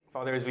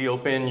Father, as we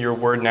open your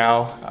word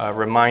now,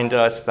 remind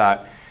us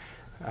that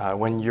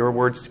when your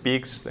word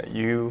speaks, that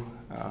you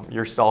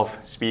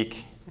yourself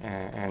speak,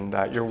 and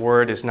that your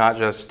word is not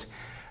just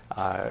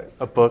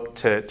a book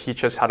to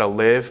teach us how to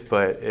live,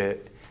 but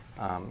it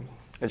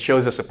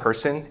shows us a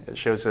person, it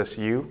shows us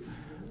you.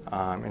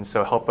 And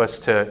so help us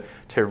to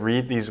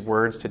read these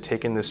words, to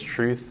take in this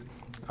truth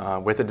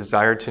with a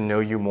desire to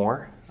know you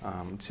more,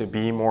 to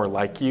be more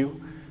like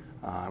you,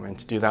 and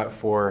to do that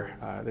for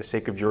the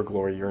sake of your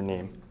glory, your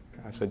name.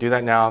 So do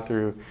that now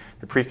through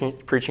the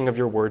preaching of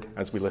your word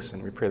as we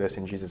listen. We pray this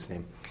in Jesus'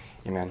 name.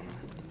 Amen.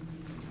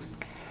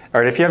 All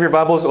right, if you have your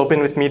Bibles,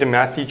 open with me to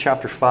Matthew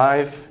chapter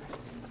 5.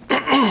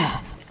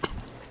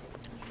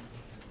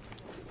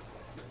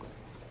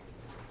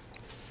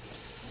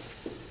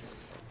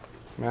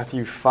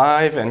 Matthew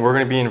 5, and we're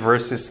going to be in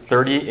verses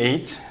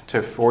 38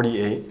 to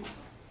 48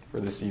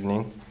 for this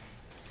evening.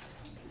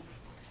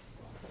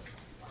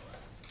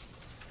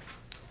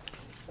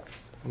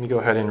 Let me go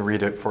ahead and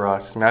read it for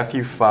us.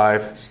 Matthew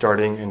 5,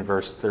 starting in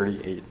verse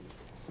 38.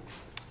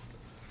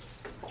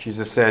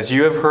 Jesus says,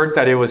 "You have heard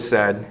that it was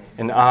said,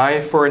 an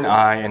eye for an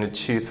eye and a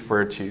tooth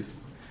for a tooth.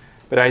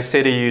 But I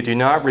say to you, do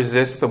not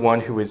resist the one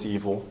who is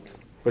evil.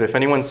 But if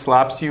anyone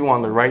slaps you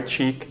on the right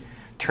cheek,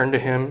 turn to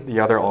him the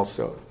other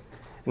also.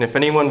 And if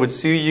anyone would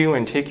sue you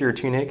and take your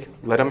tunic,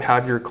 let him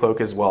have your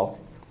cloak as well.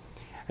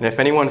 And if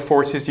anyone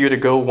forces you to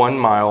go 1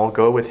 mile,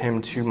 go with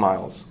him 2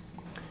 miles.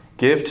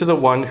 Give to the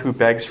one who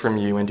begs from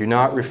you, and do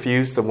not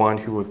refuse the one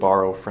who would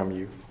borrow from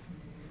you."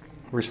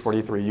 Verse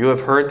 43, "You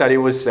have heard that it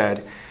was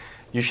said,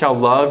 you shall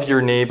love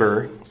your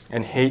neighbor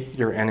and hate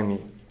your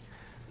enemy.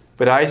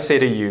 But I say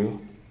to you,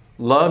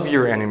 love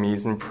your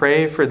enemies and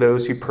pray for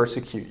those who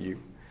persecute you,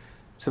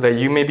 so that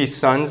you may be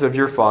sons of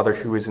your Father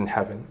who is in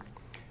heaven.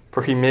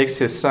 For he makes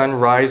his sun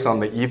rise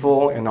on the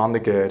evil and on the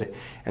good,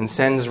 and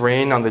sends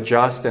rain on the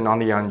just and on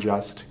the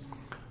unjust.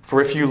 For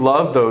if you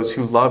love those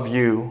who love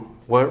you,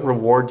 what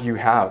reward do you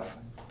have?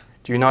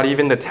 Do not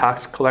even the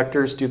tax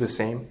collectors do the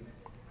same?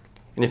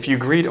 And if you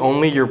greet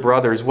only your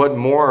brothers, what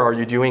more are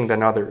you doing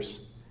than others?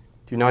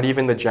 Do not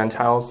even the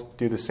Gentiles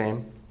do the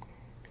same?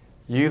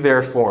 You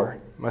therefore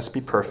must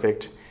be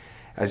perfect,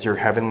 as your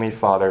heavenly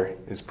Father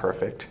is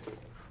perfect."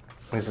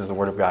 This is the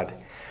word of God.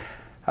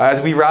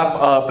 As we wrap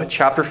up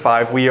chapter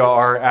 5, we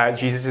are at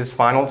Jesus'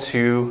 final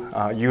two,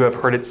 "You have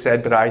heard it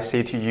said, but I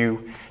say to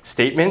you,"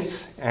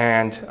 statements.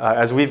 And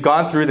as we've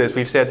gone through this,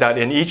 we've said that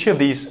in each of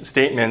these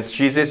statements,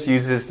 Jesus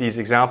uses these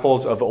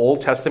examples of the Old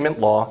Testament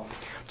law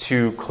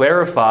to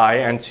clarify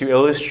and to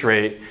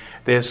illustrate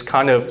this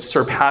kind of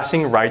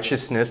surpassing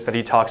righteousness that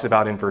he talks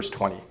about in verse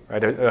 20,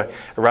 right? A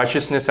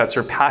righteousness that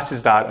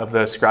surpasses that of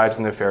the scribes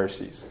and the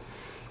Pharisees.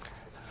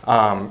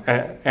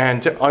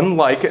 And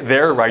unlike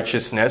their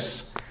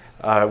righteousness,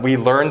 we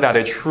learn that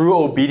a true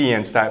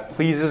obedience that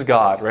pleases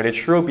God, right? A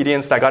true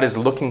obedience that God is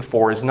looking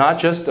for is not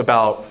just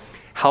about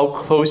how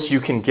close you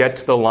can get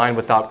to the line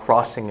without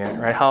crossing it,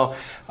 right?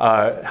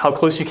 How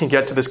close you can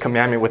get to this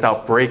commandment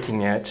without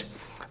breaking it,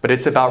 but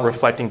it's about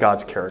reflecting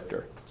God's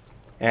character.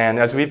 And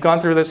as we've gone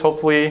through this,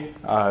 hopefully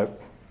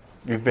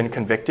you've been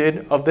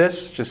convicted of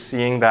this, just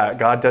seeing that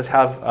God does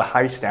have a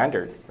high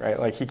standard, right?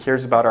 Like he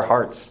cares about our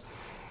hearts.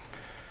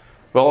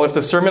 Well, if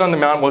the Sermon on the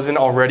Mount wasn't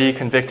already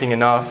convicting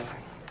enough,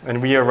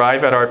 and we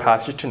arrive at our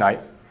passage tonight,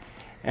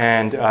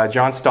 and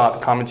John Stott, the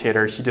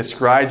commentator, he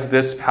describes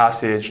this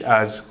passage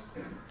as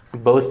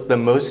both the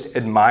most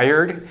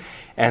admired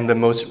and the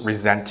most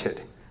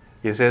resented.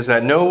 He says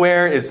that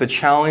nowhere is the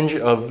challenge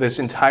of this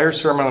entire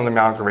Sermon on the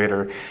Mount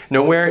greater.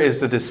 Nowhere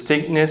is the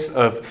distinctness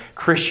of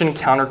Christian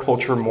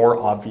counterculture more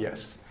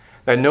obvious.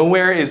 That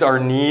nowhere is our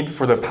need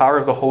for the power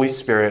of the Holy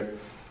Spirit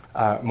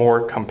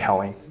more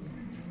compelling.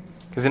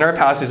 Because in our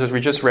passage, as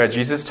we just read,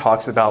 Jesus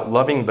talks about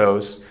loving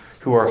those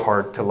who are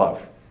hard to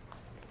love.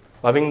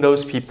 Loving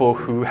those people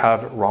who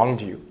have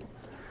wronged you,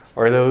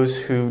 or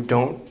those who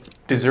don't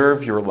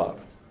deserve your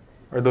love,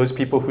 or those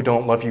people who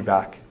don't love you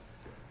back.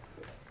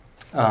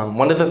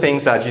 One of the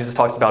things that Jesus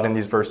talks about in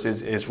these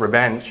verses is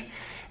revenge.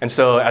 And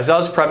so as I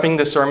was prepping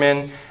the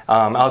sermon,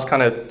 I was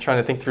kind of trying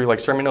to think through like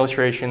sermon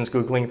illustrations,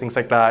 Googling, things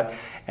like that.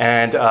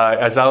 And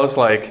as I was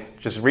like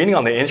just reading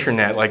on the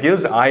internet, like it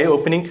was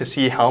eye-opening to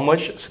see how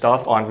much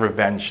stuff on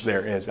revenge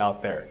there is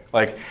out there.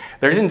 Like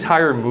there's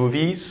entire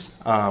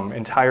movies,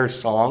 entire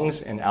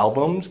songs and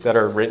albums that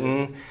are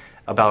written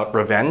about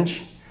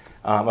revenge,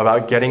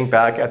 about getting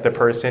back at the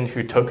person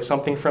who took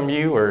something from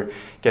you, or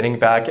getting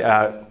back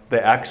at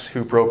the ex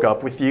who broke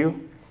up with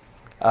you.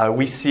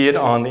 We see it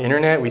on the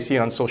internet. We see it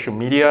on social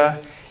media.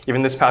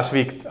 Even this past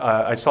week,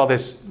 I saw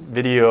this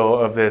video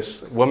of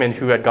this woman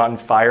who had gotten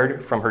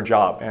fired from her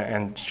job,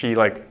 and she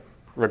like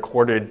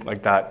recorded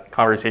like that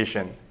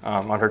conversation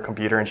on her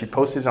computer, and she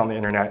posted it on the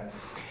internet.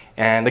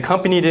 And the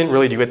company didn't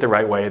really do it the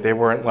right way. They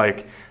weren't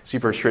like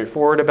super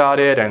straightforward about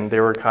it, and they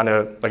were kind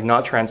of like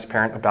not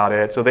transparent about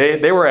it. So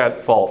they were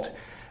at fault.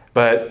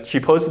 But she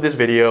posted this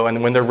video,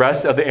 and when the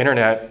rest of the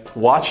internet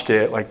watched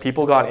it, like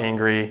people got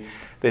angry.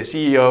 The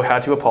CEO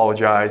had to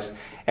apologize,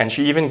 and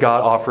she even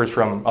got offers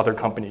from other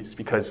companies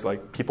because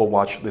like people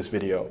watched this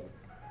video.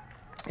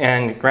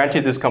 And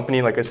granted, this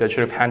company, like I said,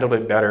 should have handled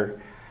it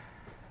better.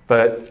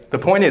 But the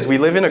point is, we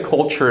live in a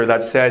culture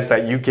that says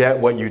that you get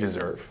what you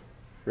deserve,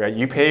 right?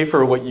 You pay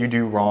for what you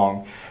do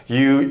wrong.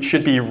 You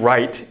should be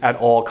right at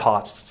all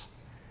costs.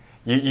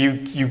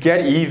 You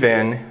get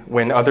even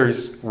when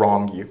others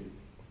wrong you.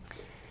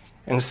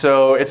 And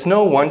so it's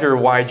no wonder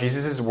why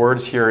Jesus'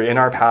 words here in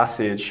our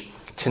passage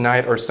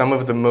tonight are some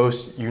of the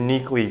most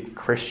uniquely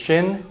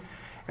Christian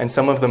and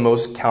some of the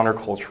most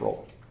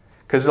countercultural.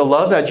 Because the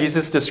love that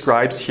Jesus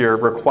describes here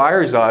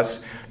requires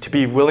us to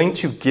be willing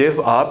to give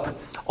up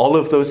all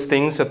of those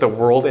things that the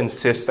world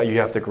insists that you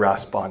have to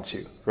grasp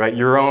onto, right?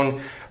 Your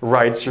own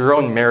rights, your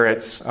own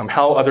merits,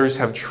 how others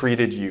have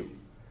treated you.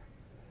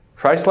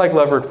 Christ-like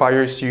love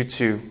requires you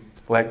to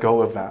let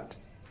go of that.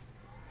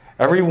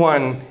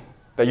 Everyone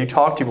that you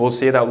talk to will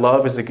say that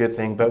love is a good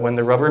thing, but when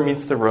the rubber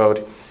meets the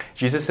road,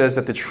 Jesus says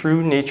that the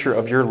true nature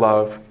of your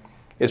love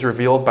is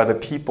revealed by the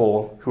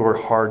people who are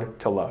hard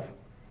to love.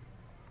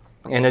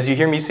 And as you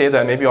hear me say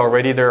that, maybe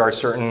already there are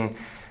certain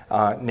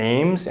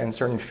names and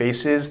certain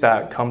faces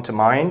that come to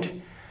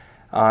mind.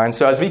 And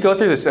so as we go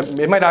through this,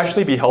 it might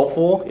actually be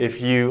helpful if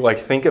you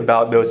think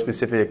about those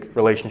specific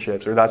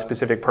relationships or that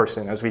specific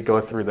person as we go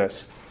through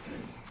this.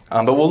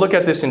 But we'll look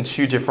at this in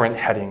two different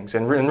headings.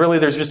 And really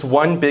there's just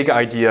one big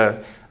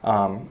idea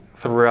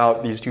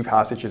throughout these two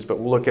passages, but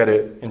we'll look at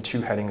it in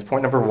two headings.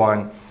 Point number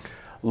one,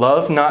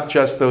 love not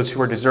just those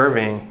who are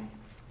deserving,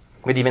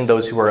 but even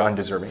those who are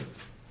undeserving.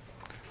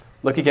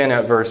 Look again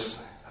at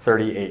verse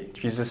 38.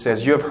 Jesus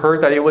says, "You have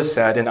heard that it was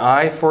said, an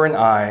eye for an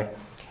eye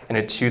and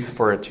a tooth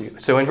for a tooth."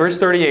 So in verse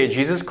 38,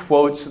 Jesus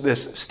quotes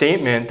this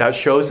statement that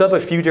shows up a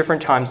few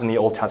different times in the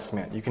Old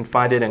Testament. You can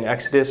find it in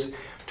Exodus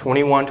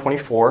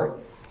 21:24,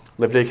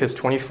 Leviticus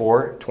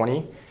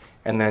 24:20,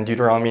 and then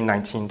Deuteronomy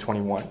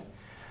 19:21.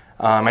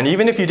 And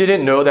even if you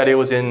didn't know that it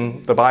was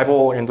in the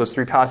Bible in those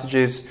three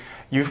passages,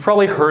 you've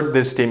probably heard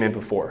this statement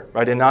before,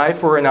 right? An eye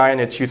for an eye and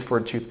a tooth for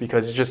a tooth,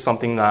 because it's just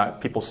something that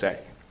people say.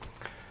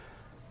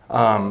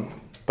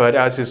 But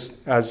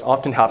as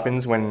often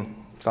happens when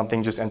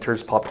something just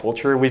enters pop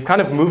culture, we've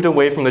kind of moved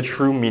away from the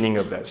true meaning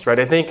of this, right?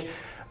 I think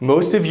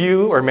most of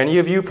you, or many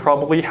of you,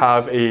 probably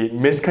have a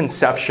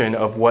misconception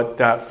of what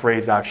that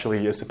phrase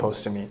actually is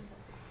supposed to mean.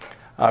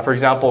 For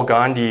example,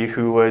 Gandhi,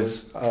 who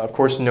was, of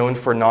course, known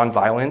for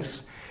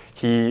nonviolence,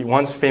 he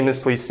once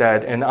famously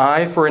said, "An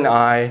eye for an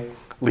eye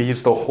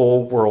leaves the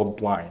whole world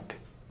blind."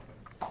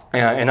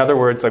 In other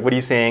words, what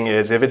he's saying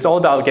is, if it's all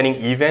about getting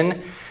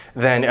even,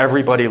 then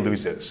everybody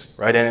loses,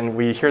 right? And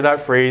we hear that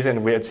phrase,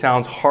 and it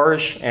sounds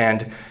harsh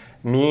and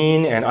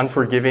mean and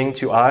unforgiving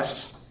to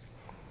us.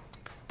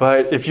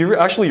 But if you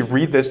actually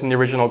read this in the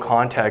original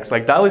context,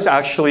 that was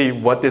actually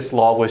what this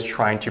law was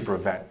trying to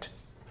prevent.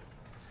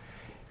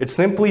 It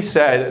simply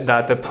said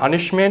that the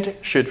punishment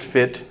should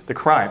fit the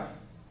crime.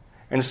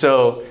 And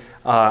so,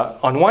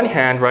 on one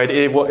hand, right,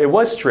 it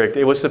was strict.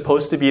 It was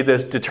supposed to be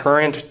this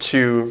deterrent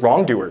to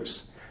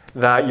wrongdoers,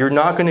 that you're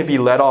not going to be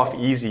let off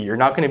easy. You're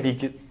not going to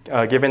be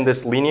given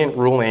this lenient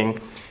ruling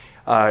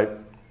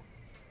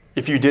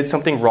if you did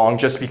something wrong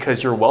just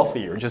because you're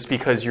wealthy or just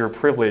because you're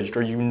privileged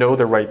or you know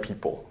the right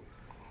people.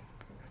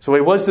 So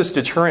it was this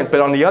deterrent.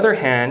 But on the other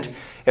hand,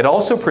 it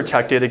also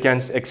protected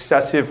against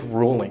excessive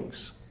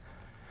rulings.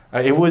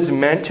 It was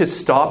meant to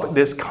stop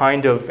this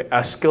kind of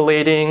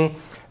escalating,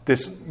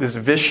 this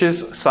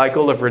vicious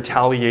cycle of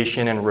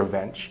retaliation and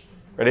revenge.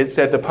 Right? It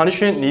said the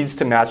punishment needs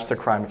to match the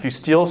crime. If you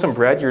steal some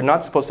bread, you're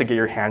not supposed to get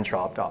your hand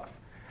chopped off.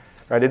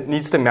 Right? It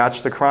needs to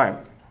match the crime.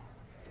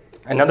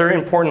 Another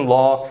important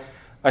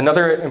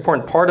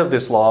part of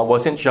this law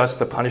wasn't just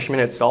the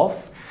punishment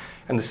itself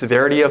and the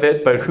severity of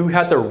it, but who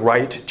had the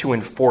right to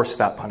enforce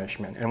that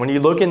punishment. And when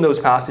you look in those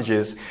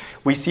passages,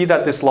 we see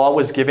that this law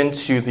was given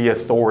to the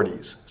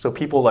authorities. So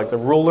people like the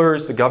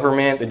rulers, the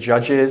government, the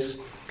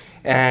judges.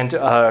 And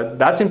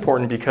that's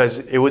important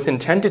because it was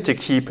intended to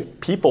keep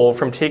people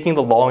from taking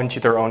the law into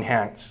their own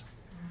hands.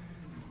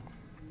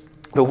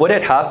 But what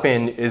had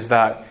happened is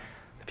that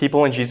the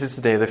people in Jesus'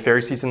 day, the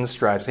Pharisees and the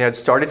scribes, they had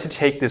started to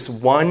take this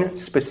one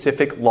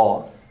specific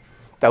law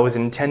that was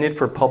intended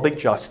for public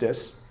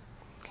justice,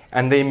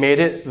 and they made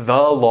it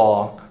the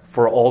law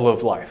for all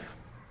of life.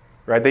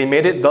 Right? They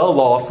made it the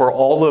law for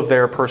all of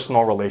their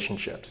personal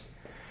relationships.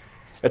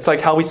 It's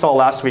like how we saw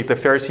last week. The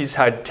Pharisees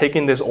had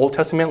taken this Old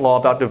Testament law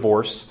about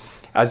divorce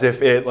as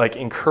if it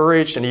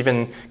encouraged and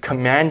even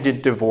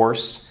commanded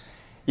divorce,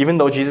 even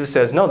though Jesus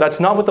says, no, that's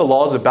not what the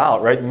law is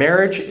about, right?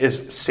 Marriage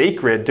is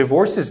sacred.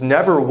 Divorce is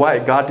never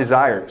what God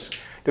desires.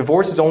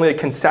 Divorce is only a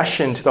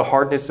concession to the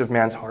hardness of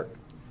man's heart.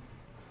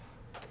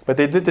 But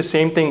they did the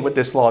same thing with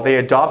this law. They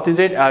adopted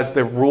it as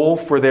the rule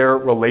for their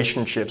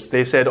relationships.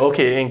 They said,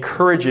 okay, it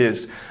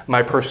encourages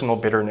my personal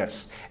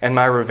bitterness and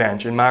my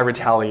revenge and my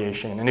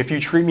retaliation. And if you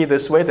treat me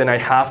this way, then I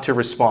have to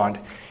respond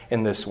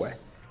in this way.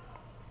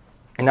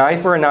 An eye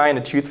for an eye and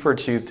a tooth for a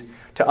tooth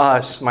to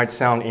us might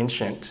sound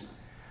ancient,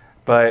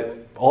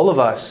 but all of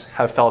us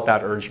have felt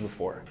that urge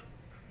before.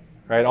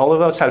 Right? All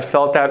of us have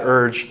felt that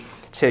urge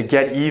to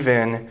get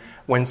even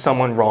when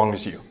someone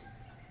wrongs you.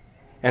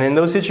 And in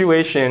those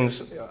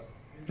situations,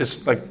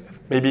 just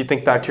maybe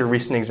think back to a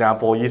recent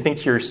example. You think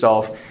to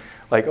yourself,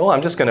 like, oh,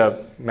 I'm just going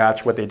to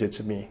match what they did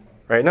to me,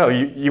 right? No,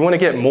 you want to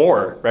get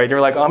more, right? You're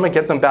like, oh, I'm going to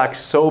get them back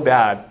so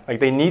bad. Like,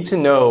 they need to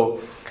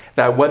know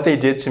that what they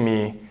did to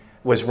me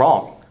was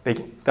wrong,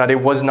 that it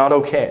was not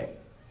okay.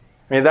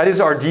 I mean, that is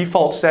our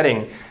default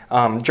setting.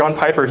 John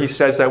Piper, he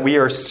says that we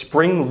are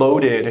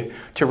spring-loaded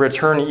to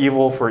return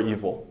evil for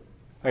evil.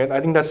 Right?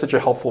 I think that's such a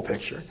helpful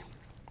picture.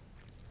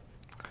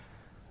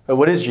 But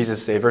what does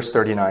Jesus say? Verse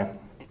 39.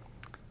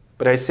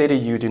 But I say to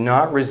you, do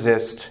not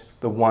resist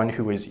the one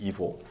who is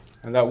evil.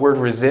 And that word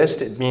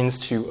resist, it means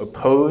to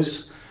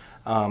oppose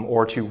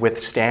or to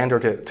withstand or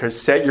to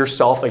set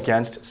yourself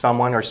against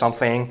someone or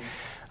something.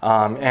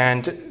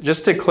 And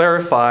just to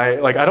clarify,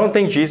 like, I don't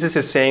think Jesus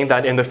is saying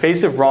that in the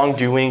face of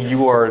wrongdoing,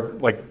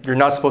 you're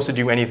not supposed to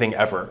do anything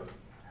ever.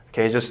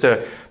 Okay, just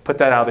to put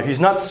that out there. He's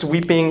not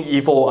sweeping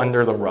evil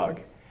under the rug.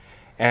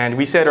 And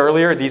we said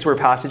earlier, these were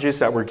passages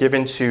that were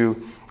given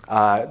to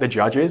the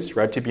judges,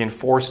 right, to be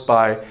enforced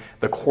by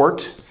the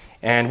court.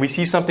 And we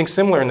see something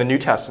similar in the New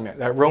Testament.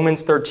 That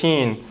Romans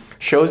 13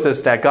 shows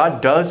us that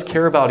God does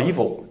care about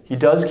evil. He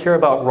does care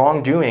about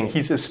wrongdoing.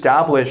 He's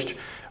established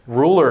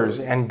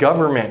rulers and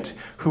government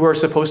who are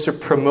supposed to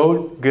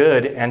promote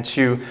good and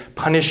to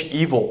punish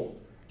evil.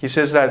 He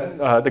says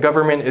that the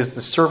government is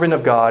the servant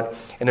of God,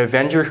 an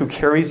avenger who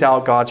carries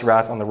out God's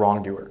wrath on the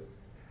wrongdoer.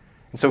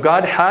 And so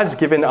God has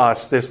given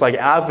us this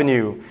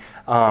avenue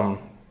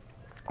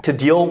to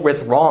deal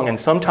with wrong, and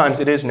sometimes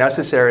it is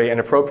necessary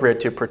and appropriate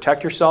to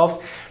protect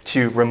yourself,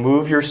 to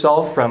remove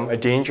yourself from a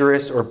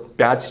dangerous or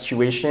bad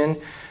situation,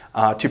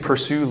 to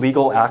pursue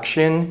legal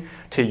action,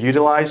 to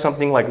utilize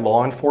something like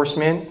law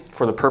enforcement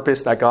for the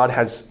purpose that God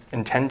has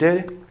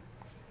intended.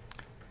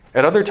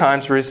 At other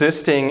times,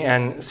 resisting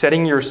and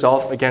setting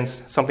yourself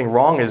against something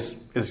wrong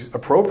is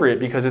appropriate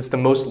because it's the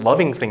most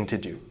loving thing to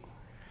do.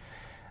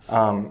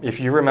 If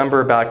you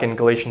remember back in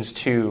Galatians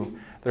 2,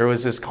 there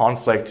was this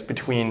conflict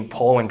between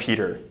Paul and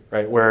Peter,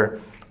 right, where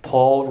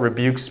Paul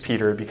rebukes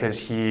Peter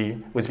because he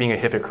was being a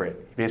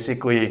hypocrite.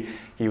 Basically,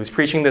 he was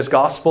preaching this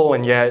gospel,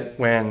 and yet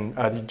when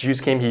the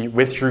Jews came, he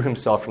withdrew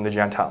himself from the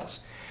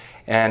Gentiles.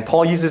 And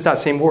Paul uses that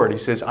same word. He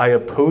says, I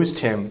opposed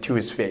him to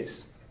his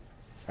face,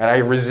 and I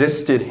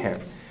resisted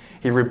him.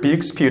 He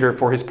rebukes Peter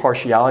for his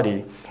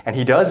partiality, and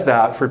he does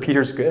that for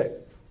Peter's good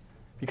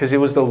because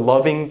it was the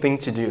loving thing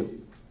to do.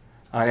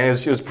 And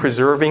it was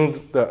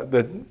preserving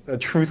the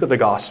truth of the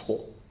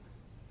gospel.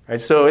 Right?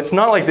 So it's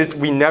not like this,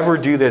 we never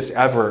do this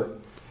ever.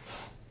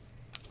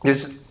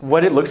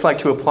 What it looks like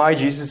to apply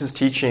Jesus'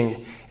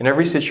 teaching in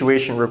every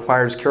situation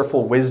requires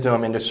careful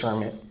wisdom and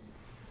discernment.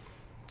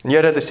 And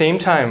yet at the same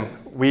time,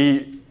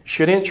 we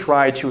shouldn't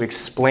try to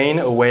explain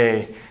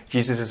away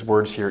Jesus'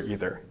 words here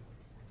either.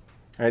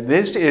 Right?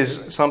 This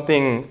is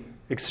something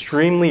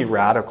extremely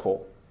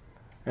radical.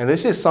 And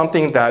this is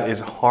something that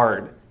is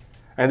hard.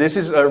 And this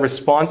is a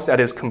response that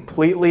is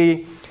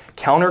completely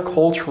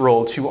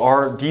countercultural to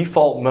our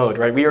default mode,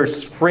 right? We are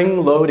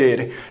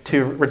spring-loaded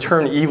to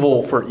return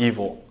evil for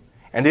evil.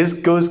 And this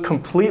goes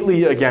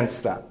completely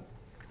against that.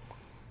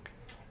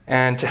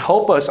 And to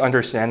help us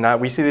understand that,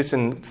 we see this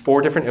in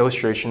 4 different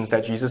illustrations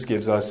that Jesus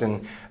gives us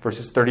in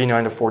verses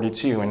 39 to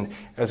 42. And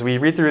as we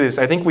read through this,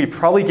 I think we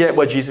probably get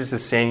what Jesus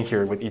is saying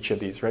here with each of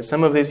these, right?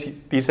 Some of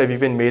these have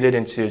even made it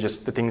into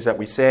just the things that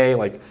we say,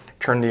 like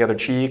turn the other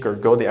cheek or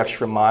go the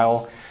extra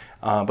mile.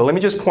 But let me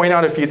just point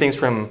out a few things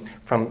from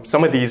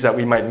some of these that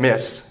we might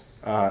miss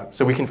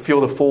so we can feel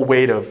the full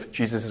weight of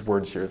Jesus'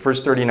 words here.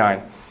 Verse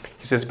 39,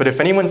 he says, but if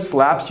anyone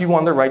slaps you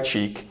on the right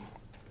cheek,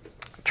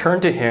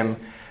 turn to him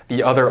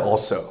the other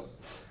also.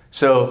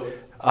 So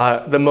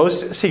the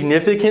most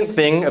significant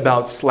thing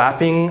about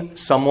slapping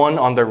someone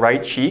on the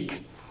right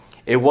cheek,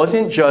 it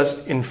wasn't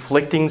just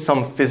inflicting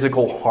some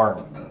physical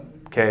harm,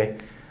 okay?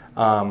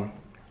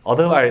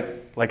 Although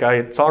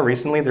I saw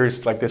recently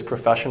there's this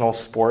professional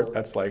sport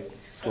that's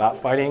slap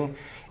fighting,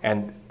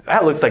 and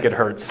that looks like it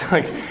hurts.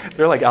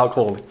 They're out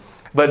cold.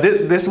 But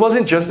this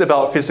wasn't just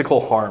about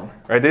physical harm,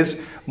 right?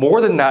 This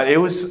more than that. It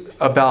was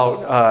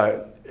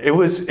about it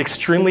was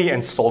extremely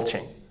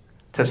insulting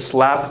to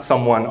slap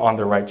someone on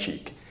the right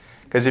cheek.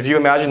 Because if you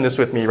imagine this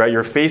with me, right,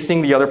 you're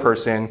facing the other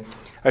person,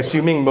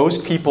 assuming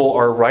most people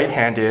are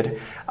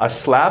right-handed. A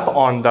slap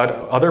on that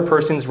other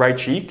person's right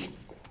cheek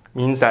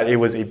means that it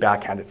was a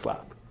backhanded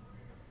slap,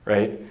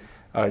 right?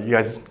 You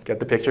guys get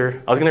the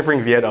picture? I was going to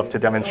bring Viet up to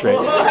demonstrate.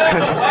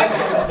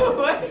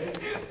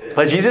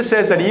 But Jesus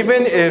says that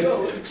even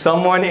if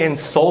someone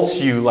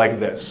insults you like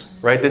this,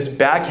 right, this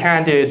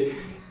backhanded,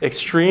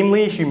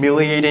 extremely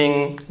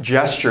humiliating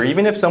gesture,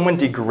 even if someone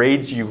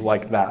degrades you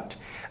like that,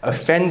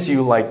 offends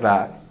you like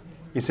that,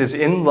 he says,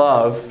 in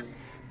love,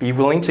 be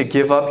willing to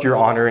give up your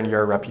honor and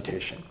your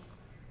reputation.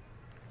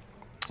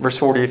 Verse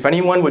 40, if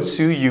anyone would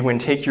sue you and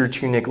take your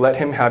tunic, let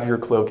him have your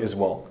cloak as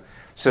well.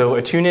 So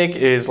a tunic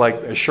is like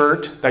a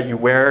shirt that you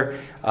wear.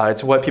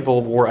 It's what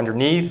people wore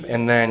underneath.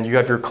 And then you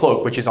have your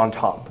cloak, which is on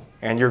top.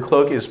 And your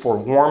cloak is for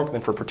warmth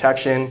and for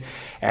protection.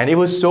 And it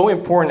was so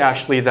important,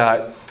 actually,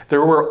 that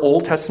there were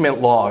Old Testament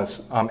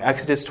laws,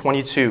 Exodus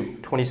 22,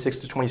 26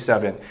 to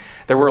 27,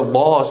 There were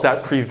laws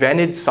that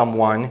prevented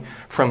someone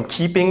from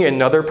keeping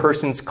another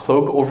person's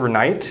cloak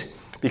overnight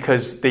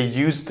because they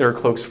used their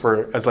cloaks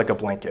as like a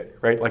blanket,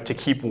 right? Like to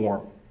keep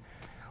warm.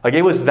 Like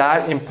it was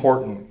that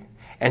important.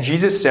 And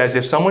Jesus says,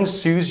 if someone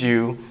sues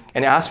you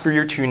and asks for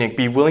your tunic,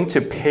 be willing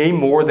to pay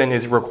more than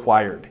is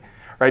required,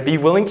 right? Be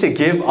willing to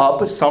give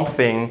up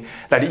something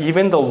that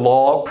even the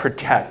law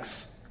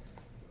protects.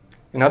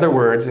 In other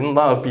words, in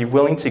love, be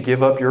willing to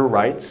give up your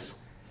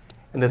rights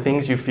and the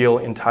things you feel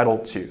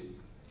entitled to.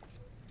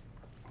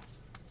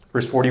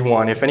 Verse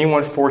 41, if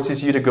anyone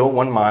forces you to go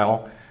 1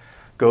 mile,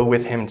 go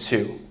with him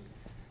 2.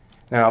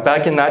 Now,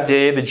 back in that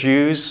day, the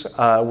Jews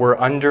were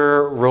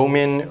under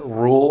Roman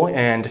rule,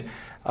 and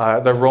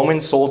the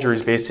Roman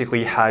soldiers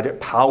basically had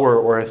power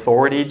or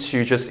authority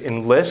to just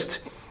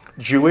enlist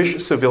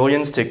Jewish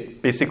civilians to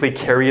basically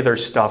carry their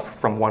stuff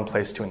from one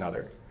place to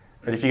another.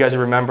 Right? If you guys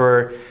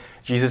remember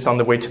Jesus on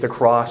the way to the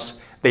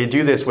cross, they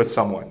do this with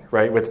someone,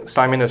 right? With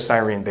Simon of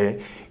Cyrene,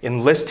 they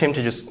enlist him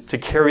to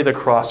carry the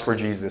cross for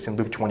Jesus in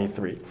Luke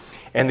 23.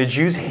 And the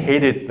Jews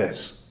hated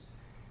this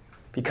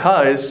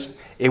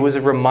because it was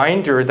a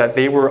reminder that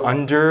they were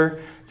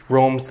under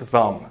Rome's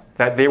thumb,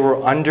 that they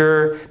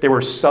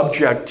were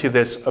subject to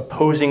this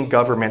opposing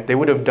government. They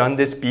would have done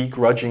this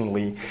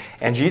begrudgingly.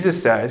 And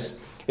Jesus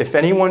says, if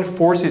anyone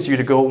forces you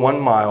to go 1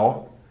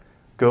 mile,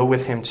 go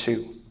with him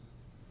 2.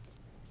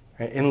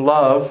 In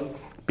love,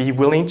 be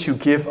willing to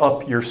give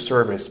up your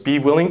service. Be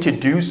willing to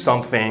do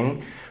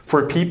something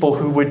for people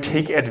who would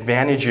take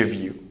advantage of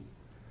you.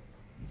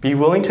 Be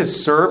willing to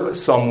serve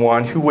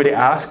someone who would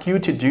ask you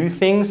to do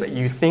things that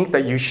you think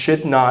that you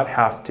should not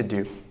have to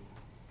do.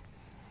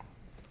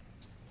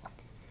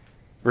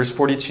 Verse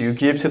 42,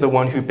 give to the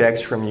one who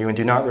begs from you and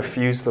do not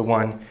refuse the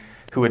one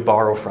who would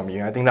borrow from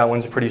you. I think that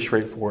one's pretty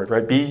straightforward,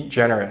 right? Be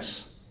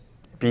generous.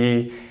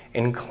 Be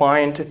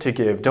inclined to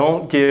give.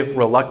 Don't give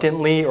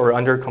reluctantly or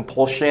under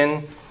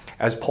compulsion,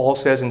 as Paul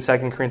says in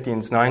 2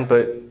 Corinthians 9,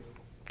 but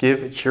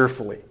give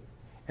cheerfully.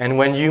 And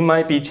when you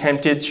might be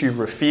tempted to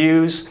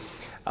refuse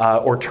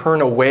or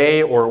turn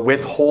away or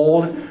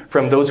withhold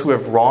from those who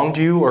have wronged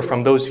you or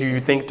from those who you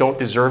think don't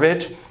deserve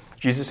it,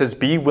 Jesus says,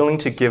 be willing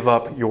to give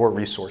up your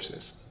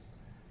resources.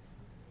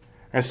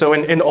 And so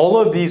in all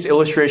of these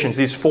illustrations,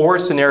 these 4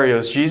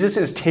 scenarios, Jesus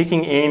is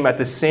taking aim at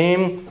the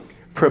same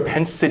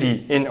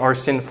propensity in our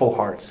sinful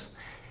hearts.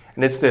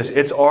 And it's this,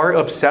 it's our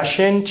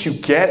obsession to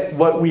get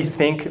what we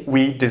think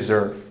we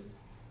deserve.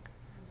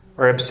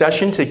 Our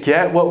obsession to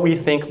get what we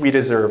think we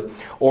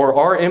deserve, or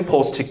our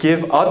impulse to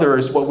give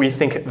others what we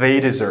think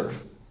they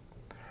deserve.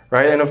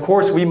 Right? And of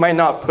course, we might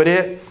not put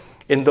it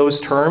in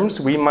those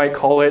terms. We might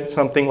call it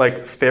something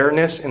like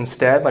fairness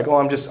instead, like,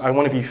 I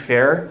want to be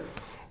fair.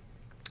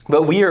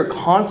 But we are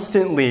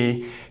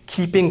constantly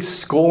keeping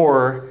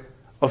score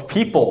of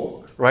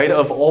people, right?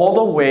 Of all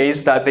the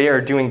ways that they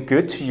are doing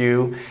good to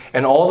you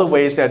and all the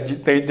ways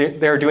that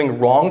they are doing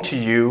wrong to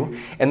you.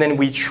 And then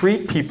we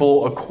treat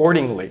people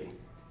accordingly,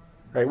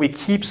 right? We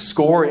keep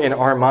score in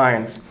our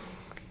minds.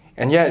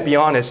 And yet, be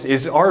honest,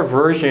 is our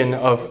version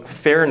of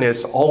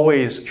fairness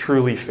always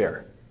truly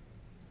fair?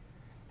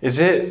 Is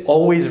it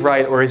always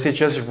right, or is it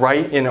just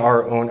right in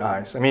our own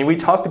eyes? I mean, we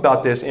talked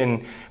about this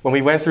when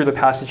we went through the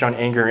passage on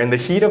anger. In the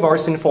heat of our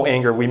sinful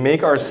anger, we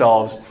make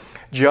ourselves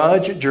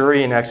judge,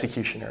 jury, and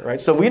executioner, right?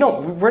 So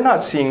we're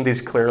not seeing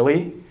this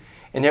clearly,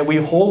 and yet we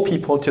hold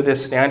people to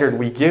this standard.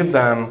 We give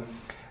them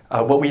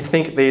what we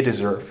think they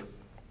deserve.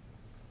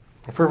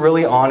 If we're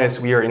really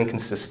honest, we are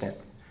inconsistent.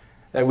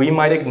 That we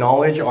might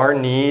acknowledge our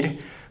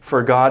need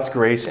for God's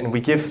grace, and we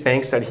give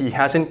thanks that He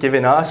hasn't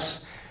given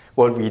us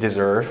what we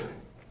deserve.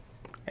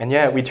 And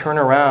yet we turn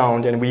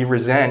around and we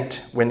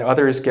resent when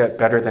others get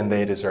better than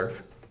they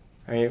deserve.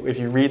 I mean, if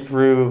you read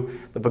through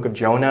the book of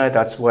Jonah,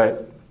 that's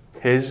what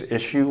his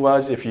issue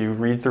was. If you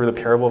read through the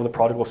parable of the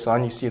prodigal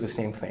son, you see the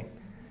same thing.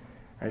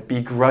 Right?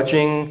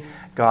 Begrudging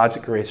God's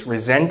grace,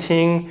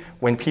 resenting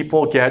when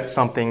people get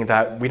something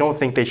that we don't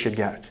think they should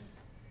get.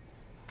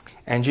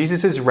 And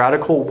Jesus'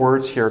 radical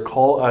words here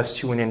call us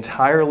to an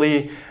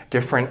entirely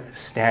different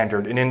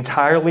standard, an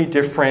entirely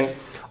different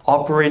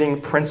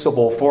operating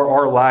principle for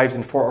our lives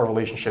and for our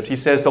relationships. He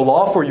says the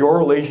law for your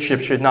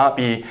relationship should not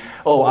be,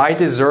 I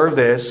deserve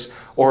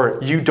this, or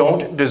you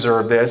don't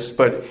deserve this,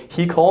 but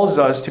He calls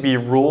us to be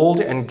ruled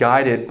and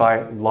guided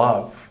by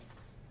love,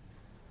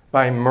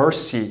 by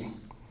mercy,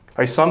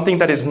 by something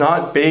that is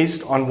not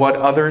based on what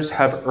others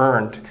have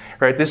earned,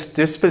 right? This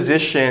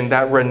disposition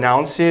that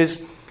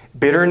renounces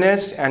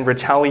bitterness and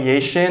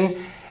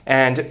retaliation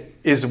and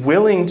is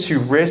willing to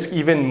risk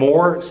even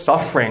more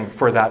suffering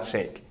for that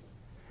sake.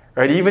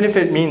 Right? Even if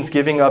it means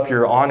giving up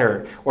your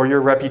honor or your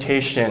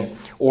reputation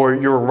or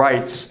your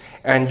rights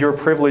and your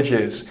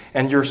privileges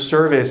and your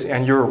service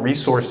and your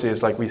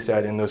resources, like we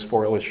said in those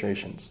 4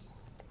 illustrations.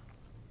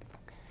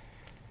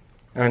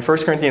 Now in 1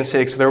 Corinthians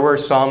 6, there were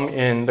some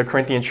in the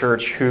Corinthian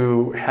church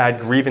who had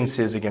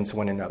grievances against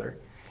one another.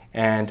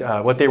 And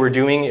what they were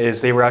doing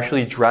is they were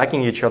actually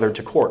dragging each other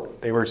to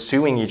court. They were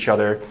suing each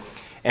other.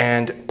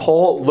 And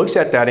Paul looks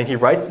at that and he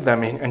writes to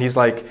them and he's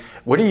like,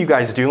 what are you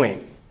guys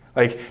doing?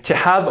 Like, to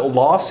have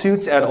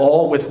lawsuits at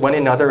all with one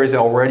another is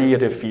already a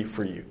defeat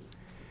for you.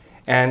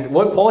 And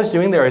what Paul is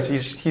doing there is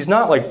he's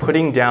not like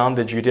putting down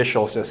the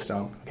judicial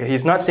system. Okay?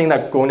 He's not saying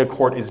that going to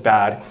court is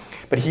bad,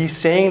 but he's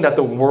saying that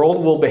the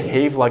world will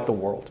behave like the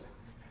world.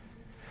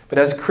 But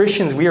as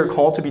Christians, we are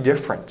called to be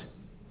different.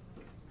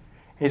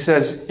 He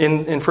says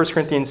in 1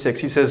 Corinthians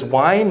 6, he says,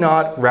 why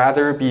not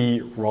rather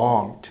be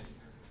wronged?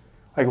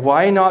 Like,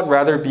 why not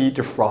rather be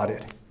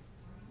defrauded?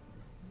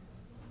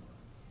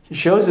 He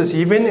shows us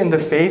even in the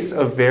face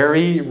of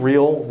very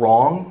real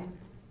wrong,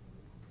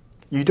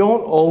 you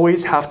don't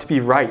always have to be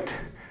right.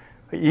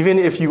 Even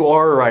if you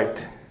are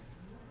right,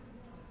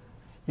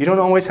 you don't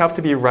always have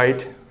to be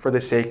right for the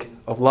sake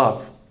of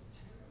love.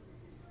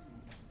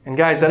 And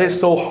guys, that is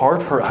so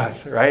hard for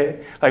us,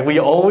 right? Like, we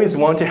always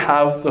want to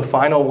have the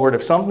final word.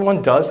 If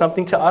someone does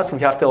something to us, we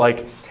have to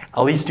like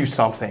at least do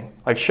something.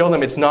 Like, show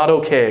them it's not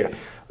okay.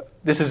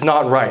 This is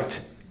not right.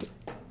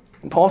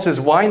 And Paul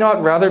says, why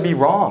not rather be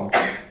wrong?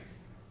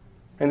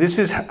 And this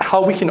is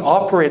how we can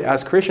operate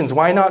as Christians.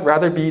 Why not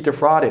rather be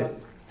defrauded?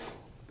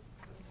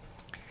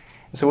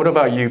 So what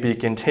about you,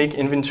 Beacon? Take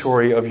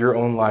inventory of your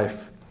own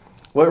life.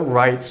 What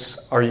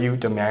rights are you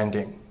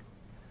demanding?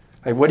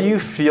 Like, what do you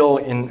feel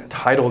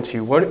entitled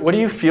to? What do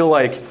you feel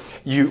like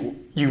you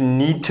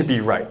need to be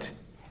right?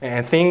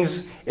 And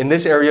things in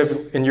this area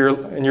in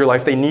your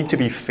life, they need to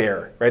be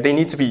fair, right? They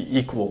need to be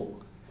equal.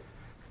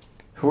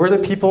 Who are the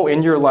people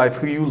in your life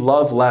who you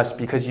love less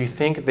because you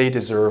think they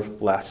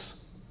deserve less?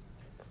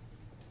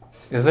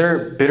 Is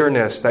there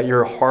bitterness that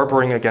you're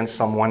harboring against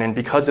someone, and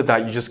because of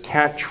that, you just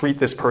can't treat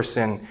this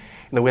person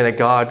in the way that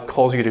God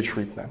calls you to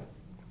treat them?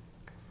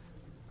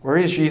 Where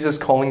is Jesus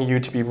calling you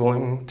to be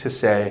willing to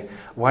say,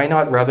 why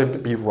not rather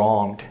be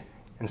wronged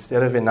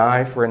instead of an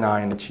eye for an eye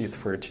and a tooth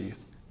for a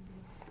tooth?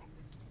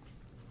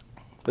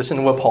 Listen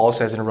to what Paul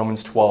says in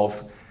Romans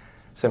 12,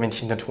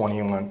 17 to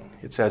 21.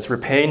 It says,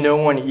 repay no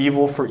one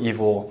evil for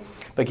evil,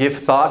 but give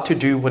thought to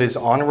do what is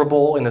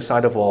honorable in the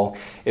sight of all.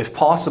 If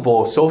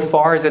possible, so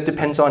far as it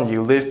depends on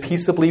you, live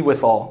peaceably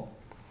with all.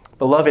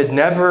 Beloved,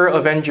 never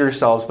avenge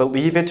yourselves, but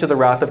leave it to the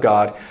wrath of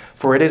God.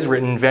 For it is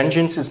written,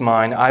 vengeance is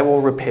mine, I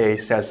will repay,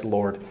 says the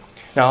Lord.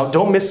 Now,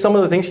 don't miss some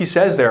of the things he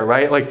says there,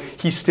 right? Like,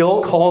 he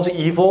still calls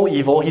evil,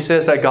 evil. He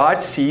says that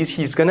God sees,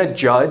 he's going to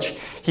judge.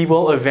 He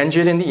will avenge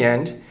it in the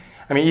end.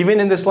 I mean, even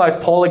in this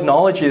life, Paul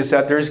acknowledges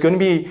that there's going to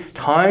be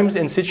times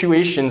and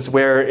situations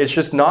where it's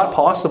just not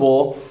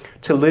possible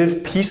to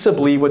live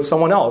peaceably with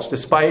someone else,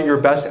 despite your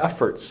best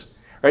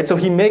efforts, right? So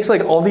he makes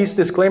like all these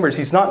disclaimers.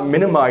 He's not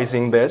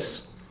minimizing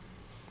this.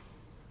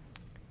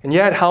 And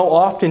yet, how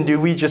often do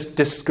we just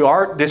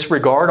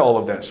disregard all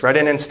of this, right?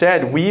 And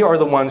instead, we are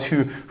the ones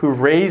who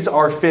raise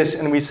our fists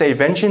and we say,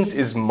 vengeance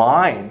is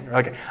mine.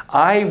 Like,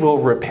 I will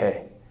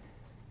repay.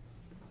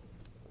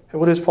 And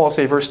what does Paul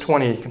say? Verse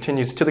 20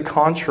 continues, to the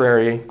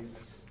contrary,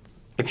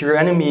 if your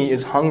enemy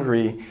is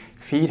hungry,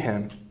 feed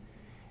him.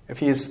 If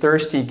he is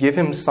thirsty, give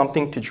him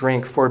something to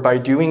drink, for by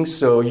doing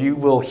so, you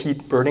will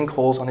heap burning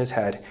coals on his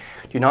head.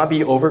 Do not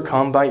be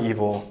overcome by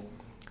evil,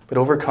 but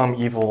overcome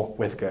evil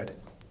with good.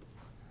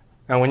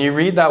 Now, when you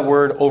read that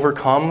word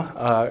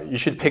overcome, you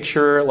should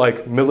picture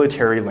like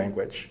military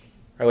language,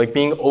 right? Like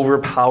being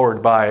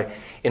overpowered by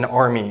an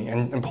army.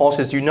 And Paul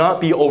says, do not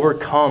be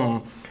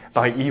overcome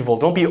by evil.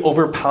 Don't be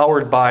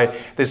overpowered by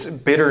this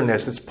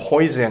bitterness, this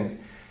poison.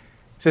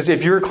 He says,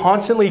 if you're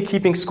constantly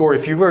keeping score,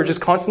 if you are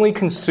just constantly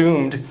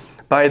consumed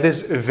by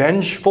this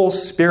vengeful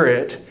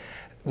spirit,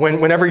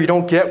 whenever you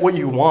don't get what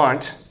you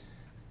want,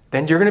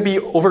 then you're going to be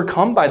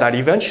overcome by that.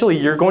 Eventually,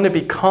 you're going to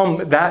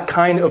become that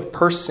kind of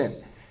person.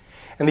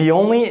 And the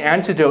only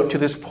antidote to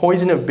this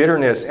poison of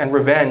bitterness and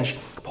revenge,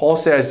 Paul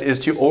says,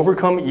 is to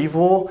overcome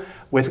evil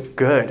with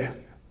good,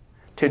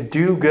 to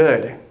do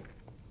good.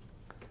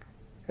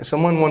 As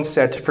someone once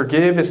said, to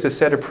forgive is to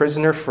set a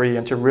prisoner free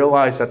and to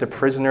realize that the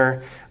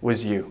prisoner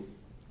was you.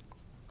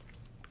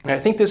 And I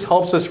think this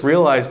helps us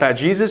realize that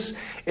Jesus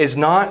is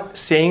not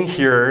saying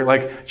here,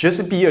 like,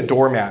 just be a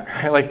doormat,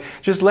 right? Like,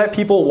 just let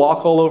people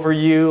walk all over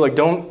you. Like,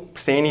 don't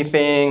say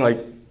anything. Like,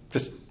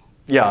 just,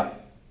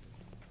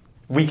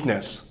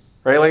 weakness,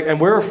 right? Like, and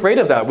we're afraid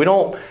of that. We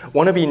don't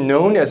want to be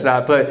known as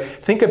that. But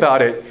think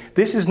about it.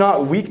 This is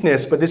not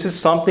weakness, but this is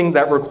something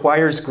that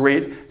requires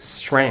great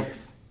strength.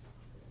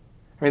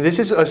 I mean, this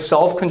is a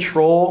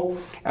self-control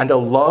and a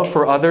love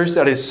for others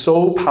that is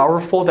so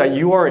powerful that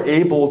you are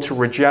able to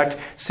reject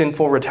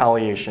sinful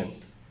retaliation.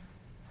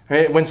 I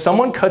mean, when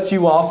someone cuts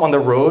you off on the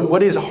road,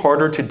 what is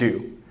harder to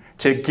do?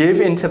 To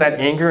give into that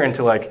anger and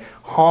to like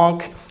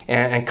honk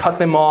and cut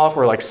them off,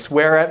 or like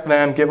swear at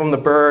them, give them the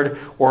bird,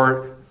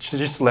 or to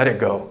just let it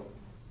go,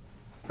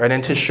 right?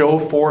 And to show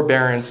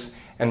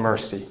forbearance and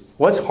mercy.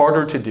 What's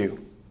harder to do?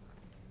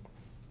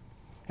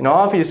 And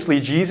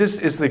obviously,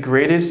 Jesus is the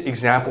greatest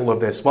example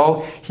of this.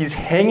 While he's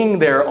hanging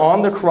there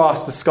on the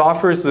cross, the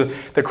scoffers,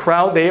 the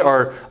crowd, they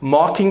are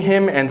mocking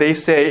him, and they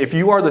say, if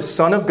you are the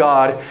Son of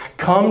God,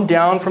 come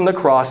down from the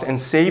cross and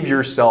save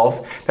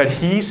yourself. That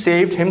he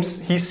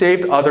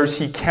saved others,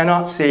 he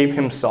cannot save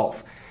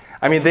himself.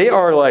 I mean, they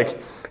are like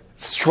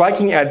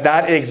striking at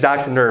that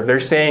exact nerve. They're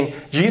saying,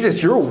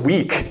 Jesus, you're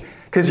weak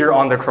because you're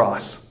on the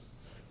cross.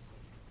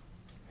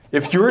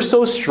 If you're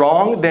so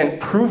strong, then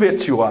prove it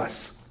to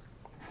us.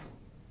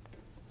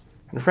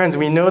 And friends,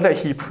 we know that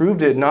he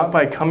proved it not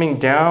by coming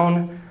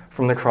down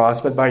from the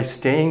cross, but by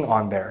staying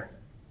on there,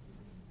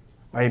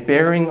 by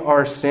bearing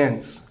our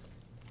sins.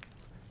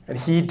 And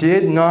he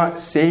did not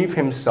save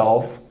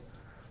himself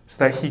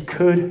so that he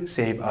could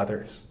save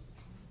others,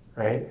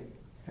 right?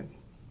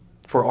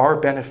 For our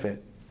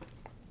benefit.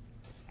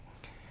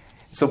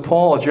 So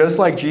Paul, just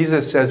like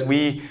Jesus, says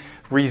we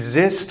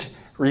resist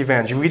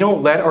revenge. We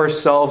don't let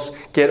ourselves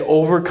get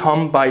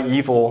overcome by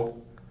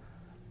evil.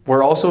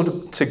 We're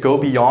also to go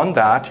beyond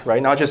that,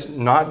 right? Not just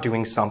not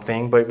doing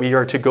something, but we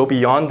are to go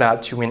beyond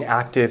that to an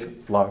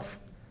active love.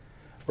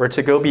 We're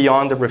to go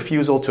beyond the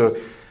refusal to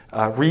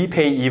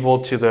repay evil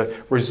to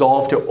the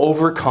resolve to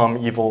overcome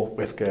evil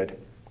with good.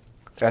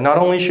 And not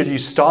only should you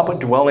stop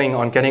dwelling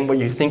on getting what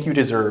you think you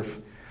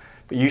deserve,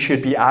 but you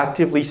should be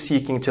actively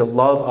seeking to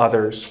love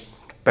others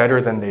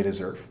better than they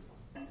deserve.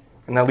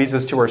 And that leads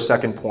us to our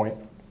second point.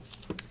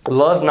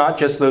 Love not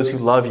just those who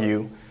love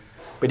you,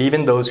 but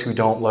even those who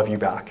don't love you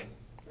back.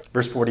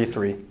 Verse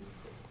 43.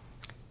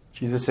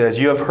 Jesus says,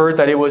 you have heard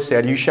that it was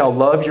said, you shall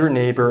love your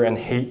neighbor and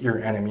hate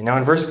your enemy. Now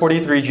in verse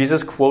 43,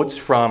 Jesus quotes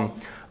from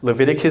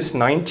Leviticus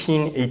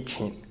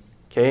 19:18.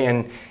 Okay,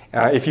 and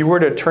if you were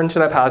to turn to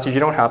that passage, you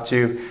don't have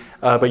to,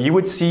 but you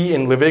would see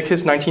in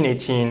Leviticus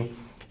 19:18,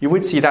 you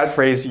would see that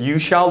phrase, you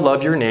shall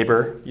love your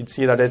neighbor. You'd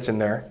see that it's in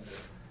there.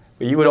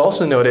 But you would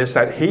also notice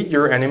that hate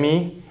your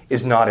enemy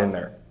is not in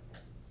there.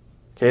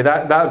 Okay,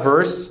 that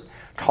verse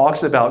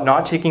talks about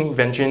not taking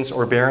vengeance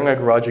or bearing a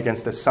grudge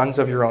against the sons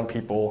of your own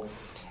people.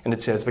 And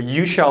it says, but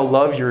you shall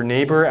love your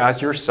neighbor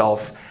as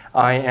yourself.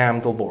 I am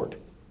the Lord.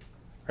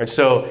 Right,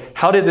 so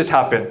how did this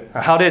happen?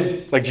 How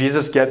did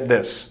Jesus get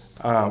this,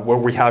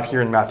 what we have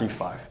here in Matthew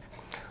 5?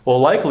 Well,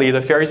 likely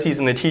the Pharisees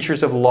and the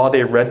teachers of the law,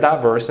 they read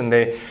that verse and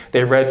they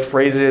read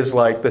phrases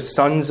like the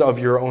sons of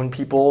your own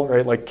people,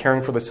 right? Like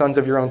caring for the sons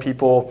of your own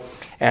people.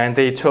 And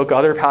they took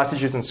other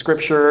passages in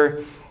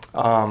Scripture,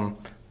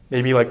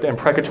 maybe like the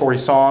imprecatory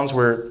Psalms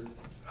where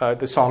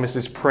the psalmist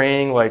is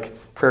praying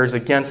like prayers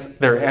against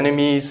their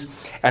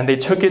enemies. And they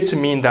took it to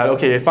mean that,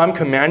 okay, if I'm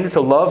commanded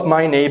to love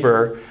my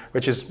neighbor,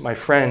 which is my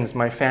friends,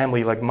 my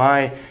family, like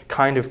my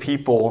kind of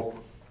people,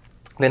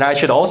 then I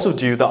should also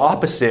do the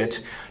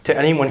opposite to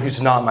anyone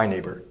who's not my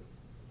neighbor,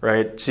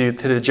 right? To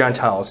the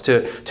Gentiles,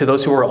 to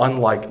those who are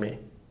unlike me.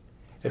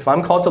 If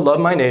I'm called to love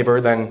my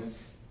neighbor, then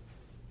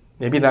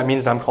maybe that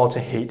means I'm called to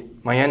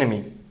hate my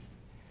enemy.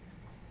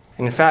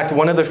 And in fact,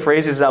 one of the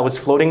phrases that was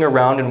floating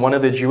around in one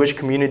of the Jewish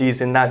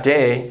communities in that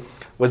day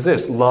was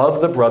this: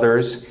 love the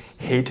brothers,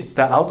 hate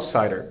the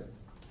outsider.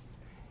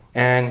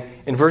 And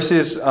in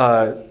verses,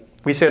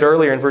 we said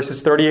earlier in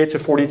verses 38 to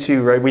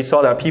 42, right, we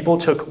saw that people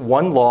took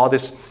one law,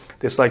 this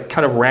like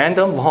kind of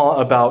random law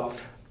about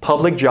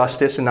public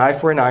justice, an eye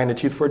for an eye and a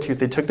tooth for a tooth.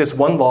 They took this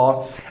one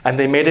law and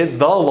they made it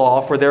the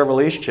law for their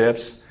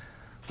relationships.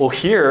 Well,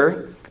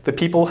 here, the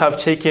people have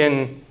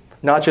taken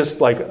not just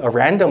like a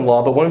random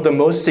law, but one of the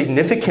most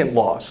significant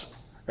laws.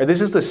 Right?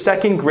 This is the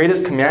second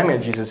greatest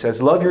commandment, Jesus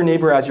says, love your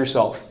neighbor as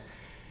yourself.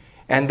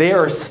 And they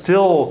are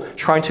still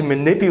trying to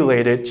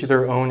manipulate it to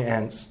their own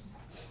ends.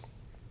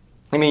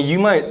 I mean, you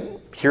might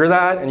hear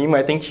that and you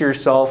might think to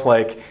yourself,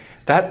 like,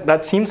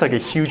 that seems like a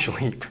huge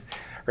leap,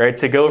 right?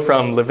 To go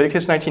from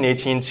Leviticus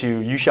 19:18 to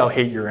you shall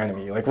hate your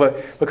enemy. Like,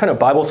 what kind of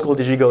Bible school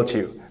did you go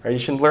to? Right? You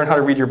should learn how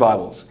to read your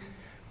Bibles.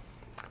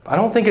 I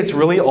don't think it's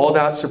really all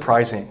that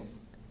surprising.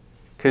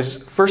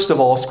 Because first of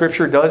all,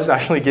 Scripture does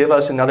actually give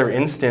us another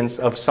instance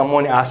of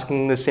someone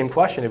asking the same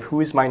question of who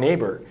is my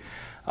neighbor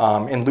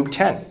in Luke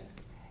 10.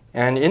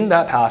 And in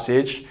that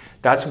passage,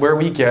 that's where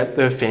we get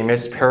the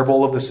famous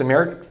parable of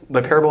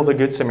the parable of the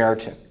Good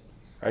Samaritan.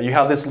 Right? You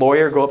have this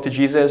lawyer go up to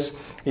Jesus.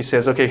 He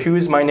says, okay, who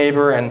is my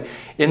neighbor? And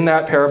in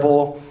that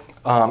parable,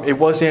 it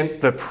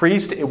wasn't the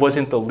priest, it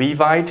wasn't the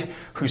Levite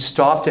who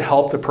stopped to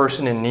help the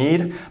person in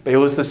need, but it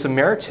was the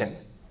Samaritan.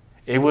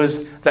 It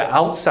was the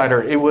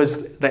outsider. It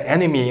was the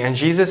enemy. And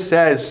Jesus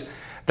says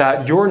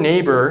that your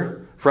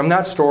neighbor from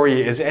that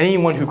story is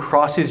anyone who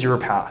crosses your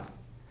path.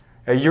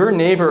 Your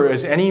neighbor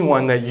is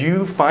anyone that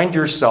you find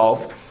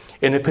yourself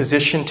in a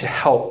position to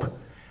help.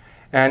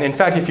 And in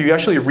fact, if you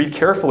actually read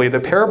carefully, the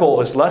parable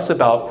is less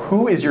about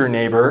who is your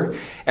neighbor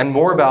and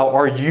more about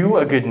are you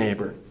a good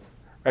neighbor?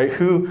 Right?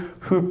 Who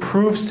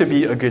proves to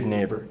be a good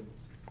neighbor?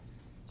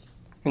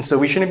 And so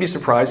we shouldn't be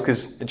surprised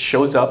because it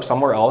shows up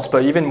somewhere else.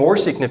 But even more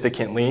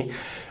significantly,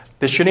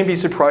 this shouldn't be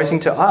surprising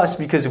to us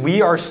because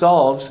we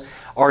ourselves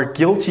are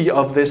guilty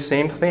of this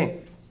same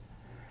thing.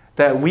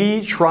 That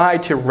we try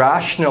to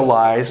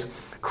rationalize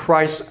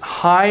Christ's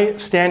high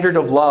standard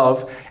of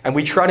love and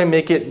we try to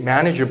make it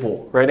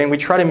manageable, right? And we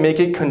try to make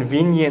it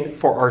convenient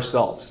for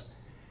ourselves.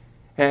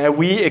 And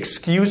we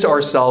excuse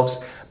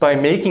ourselves by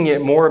making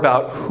it more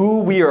about who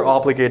we are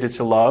obligated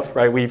to love,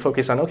 right? We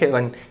focus on, okay,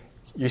 then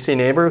you say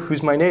neighbor,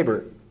 who's my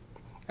neighbor?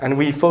 And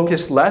we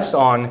focus less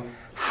on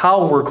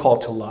how we're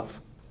called to love.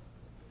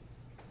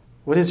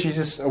 What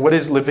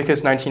does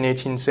Leviticus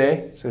 19:18 say?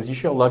 It says, you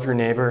shall love your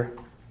neighbor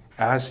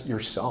as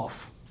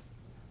yourself.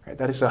 Right?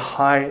 That is a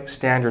high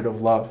standard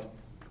of love.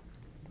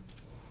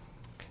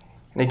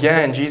 And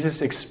again,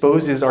 Jesus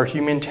exposes our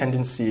human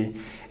tendency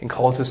and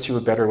calls us to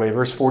a better way.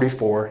 Verse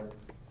 44,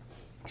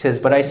 he says,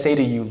 but I say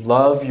to you,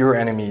 love your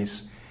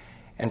enemies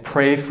and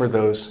pray for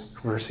those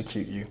who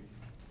persecute you.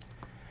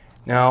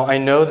 Now, I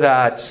know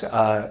that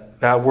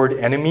that word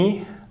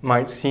enemy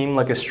might seem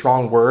like a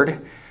strong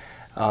word.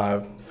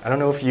 I don't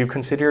know if you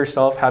consider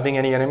yourself having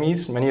any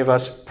enemies. Many of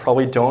us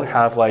probably don't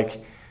have like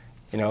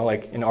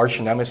an arch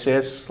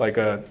nemesis, like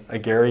a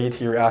Gary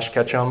to your Ash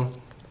Ketchum.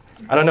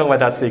 I don't know why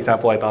that's the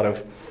example I thought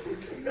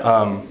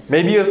of.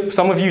 Maybe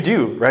some of you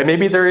do, right?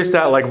 Maybe there is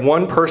that like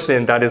one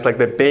person that is like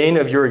the bane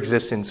of your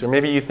existence. Or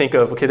maybe you think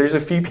of, okay, there's a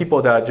few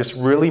people that just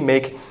really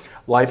make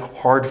life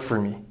hard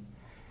for me.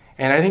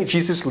 And I think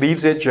Jesus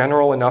leaves it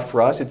general enough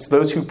for us. It's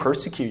those who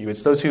persecute you.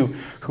 It's those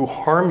who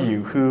harm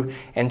you, who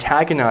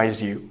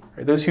antagonize you,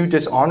 right? Those who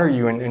dishonor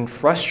you and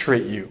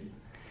frustrate you.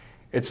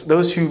 It's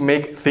those who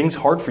make things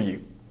hard for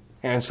you.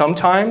 And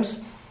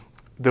sometimes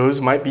those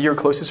might be your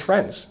closest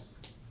friends,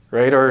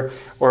 right? Or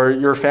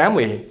your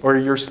family, or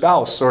your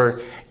spouse,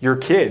 or your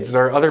kids,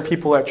 or other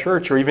people at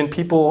church, or even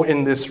people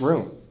in this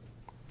room.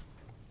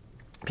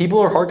 People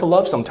are hard to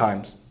love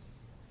sometimes.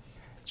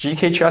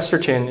 G.K.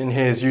 Chesterton, in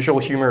his usual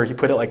humor, he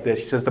put it like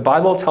this. He says, the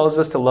Bible tells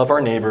us to love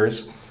our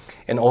neighbors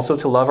and also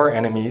to love our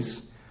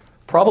enemies,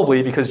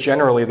 probably because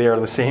generally they are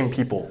the same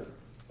people.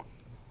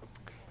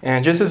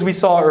 And just as we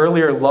saw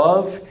earlier,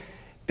 love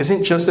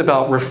isn't just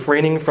about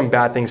refraining from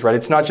bad things, right?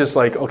 It's not just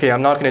like, okay,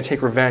 I'm not going to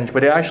take revenge,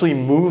 but it actually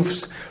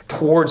moves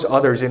towards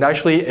others. It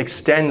actually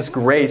extends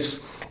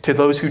grace to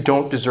those who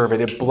don't deserve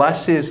it. It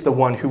blesses the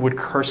one who would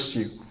curse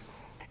you.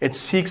 It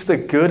seeks the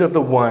good of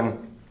the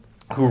one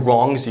who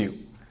wrongs you.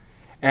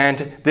 And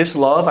this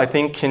love, I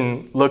think,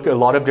 can look a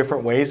lot of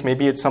different ways.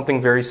 Maybe it's something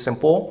very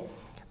simple.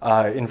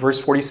 In verse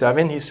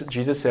 47,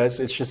 Jesus says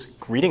it's just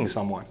greeting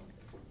someone,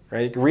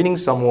 right? Greeting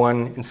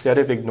someone instead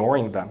of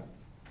ignoring them.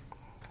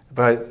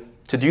 But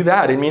to do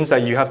that, it means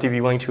that you have to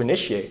be willing to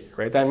initiate,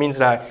 right? That means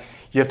that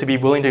you have to be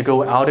willing to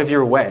go out of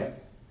your way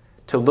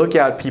to look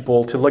at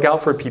people, to look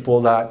out for people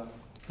that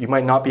you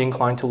might not be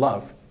inclined to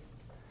love.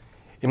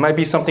 It might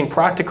be something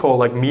practical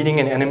like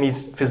meeting an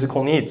enemy's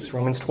physical needs.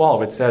 Romans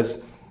 12, it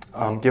says,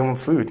 give them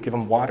food, give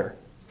them water.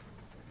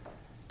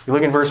 You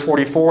look in verse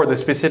 44, the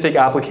specific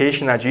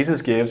application that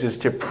Jesus gives is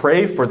to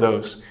pray for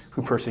those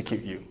who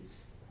persecute you.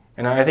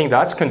 And I think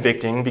that's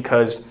convicting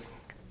because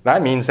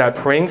that means that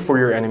praying for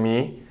your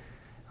enemy,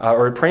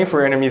 or praying for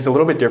your enemy is a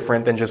little bit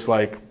different than just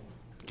like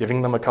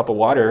giving them a cup of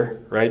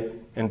water, right?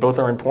 And both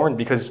are important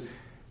because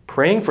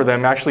praying for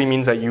them actually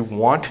means that you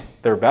want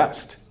their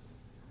best.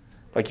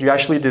 Like you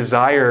actually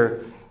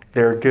desire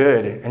their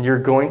good and you're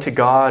going to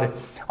God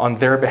on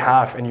their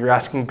behalf, and you're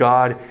asking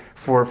God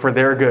for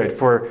their good,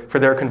 for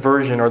their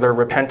conversion or their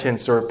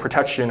repentance or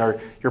protection, or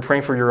you're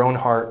praying for your own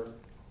heart.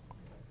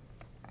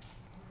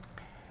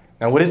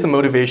 Now, what is the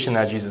motivation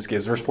that Jesus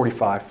gives? Verse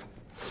 45.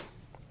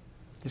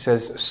 He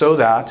says, so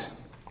that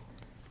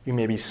you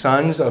may be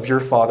sons of your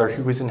Father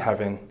who is in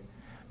heaven,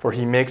 for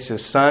he makes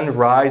his sun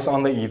rise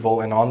on the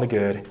evil and on the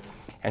good,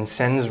 and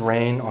sends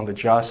rain on the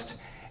just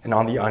and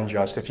on the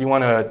unjust. If you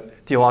want a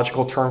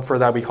theological term for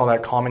that, we call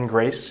that common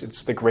grace.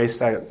 It's the grace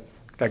that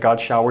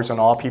God showers on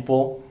all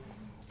people,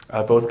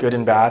 both good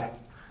and bad.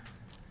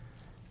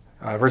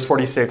 Verse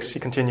 46, he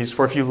continues,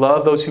 for if you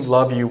love those who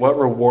love you, what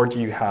reward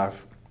do you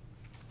have?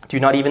 Do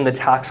not even the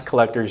tax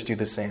collectors do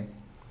the same?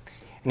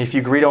 And if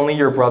you greet only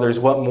your brothers,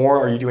 what more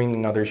are you doing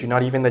than others? Do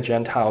not even the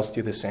Gentiles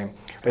do the same?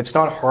 But it's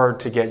not hard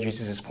to get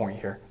Jesus' point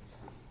here,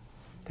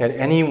 that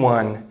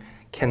anyone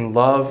can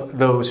love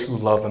those who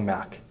love them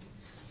back.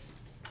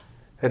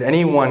 That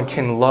anyone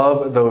can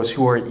love those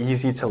who are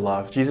easy to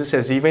love. Jesus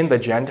says even the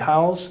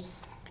Gentiles,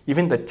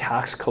 even the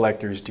tax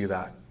collectors do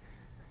that.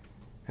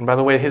 And by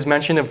the way, his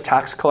mention of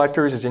tax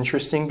collectors is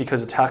interesting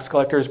because the tax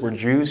collectors were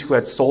Jews who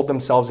had sold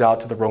themselves out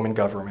to the Roman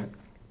government.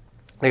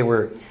 They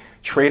were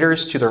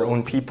traitors to their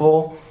own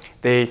people.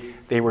 They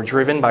were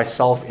driven by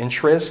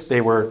self-interest.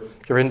 They were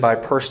driven by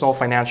personal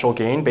financial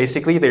gain.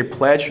 Basically, they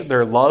pledged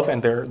their love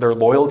and their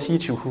loyalty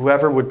to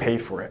whoever would pay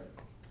for it.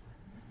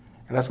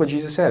 And that's what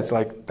Jesus says.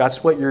 Like,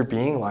 that's what you're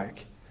being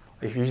like.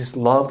 If you just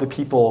love the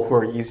people who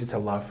are easy to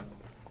love.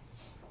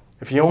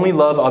 If you only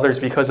love others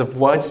because of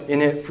what's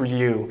in it for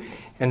you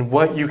and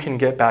what you can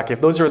get back, if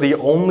those are the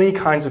only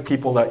kinds of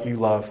people that you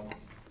love,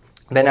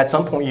 then at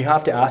some point you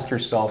have to ask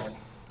yourself,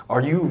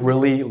 are you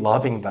really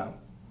loving them?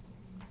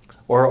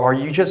 Or are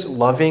you just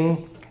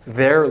loving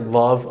their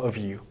love of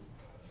you?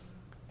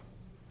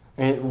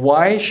 I mean,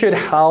 why should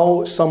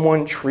how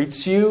someone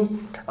treats you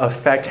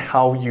affect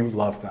how you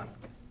love them?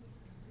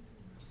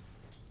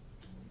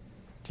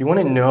 Do you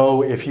want to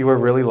know if you are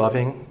really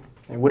loving?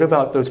 And what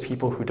about those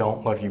people who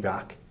don't love you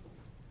back?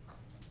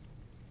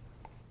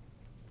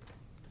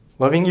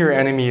 Loving your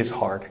enemy is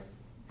hard,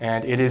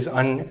 and it is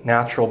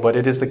unnatural, but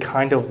it is the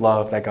kind of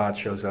love that God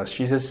shows us.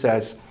 Jesus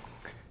says,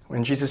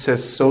 When Jesus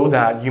says, so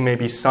that you may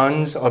be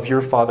sons of your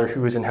Father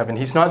who is in heaven,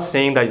 he's not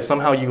saying that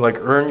somehow you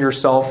earn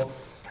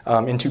yourself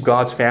into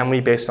God's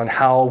family based on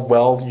how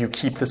well you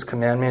keep this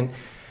commandment.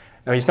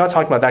 No, he's not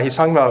talking about that. He's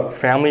talking about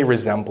family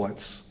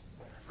resemblance.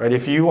 Right?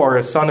 If you are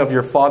a son of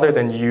your father,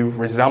 then you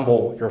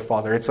resemble your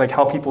father. It's like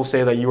how people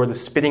say that you are the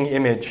spitting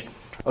image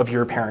of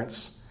your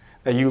parents,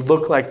 that you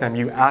look like them,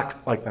 you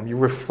act like them, you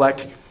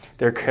reflect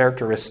their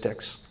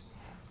characteristics.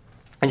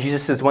 And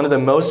Jesus says one of the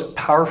most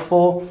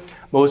powerful,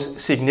 most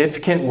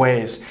significant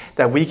ways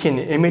that we can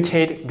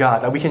imitate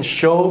God, that we can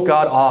show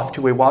God off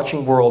to a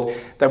watching world,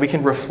 that we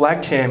can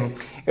reflect him,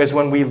 is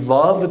when we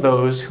love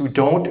those who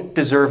don't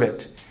deserve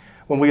it.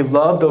 When we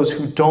love those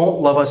who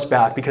don't love us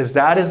back, because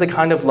that is the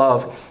kind of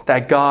love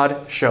that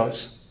God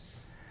shows.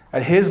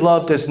 And his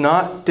love does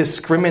not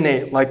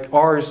discriminate like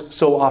ours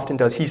so often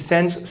does. He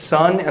sends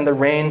sun and the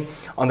rain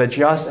on the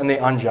just and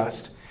the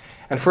unjust.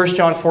 And 1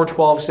 John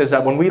 4:12 says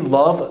that when we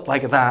love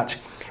like that,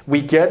 we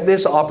get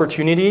this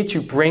opportunity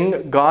to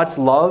bring God's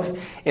love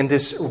in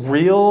this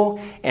real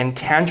and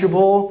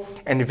tangible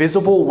and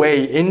visible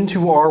way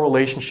into our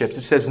relationships.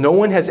 It says, no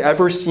one has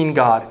ever seen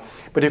God,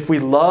 but if we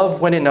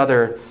love one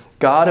another,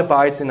 God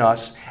abides in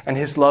us, and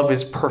his love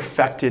is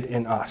perfected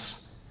in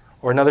us.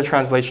 Or another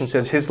translation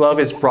says, his love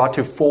is brought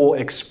to full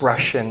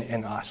expression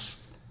in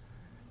us.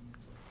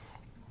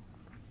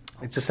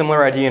 It's a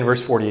similar idea in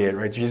verse 48,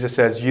 right? Jesus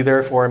says, you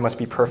therefore must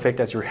be perfect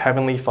as your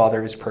heavenly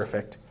Father is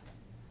perfect.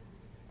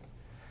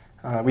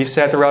 We've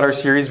said throughout our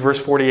series,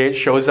 verse 48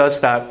 shows us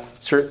that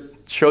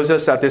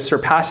this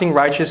surpassing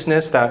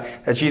righteousness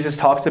that Jesus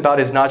talks about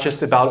is not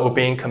just about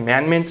obeying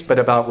commandments, but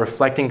about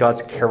reflecting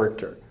God's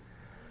character.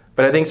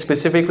 But I think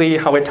specifically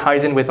how it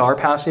ties in with our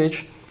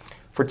passage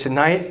for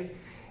tonight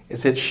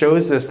is it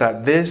shows us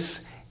that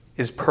this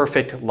is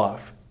perfect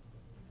love.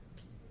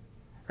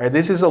 Right?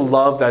 This is a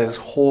love that is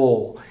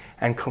whole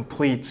and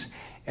complete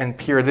and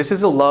pure. This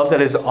is a love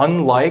that is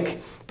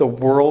unlike the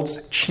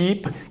world's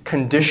cheap,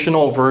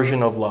 conditional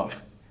version of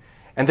love.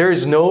 And there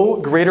is no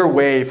greater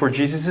way for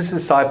Jesus'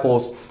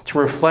 disciples to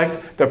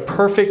reflect the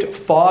perfect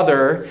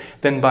Father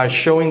than by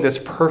showing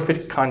this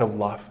perfect kind of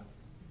love.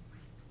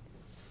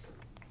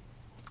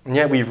 And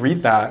yet we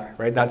read that,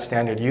 right? That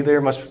standard, you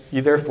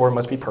therefore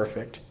must be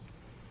perfect.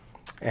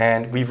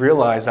 And we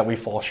realize that we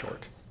fall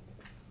short.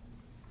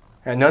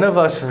 And none of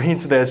us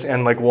reads this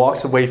and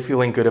walks away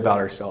feeling good about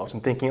ourselves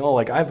and thinking,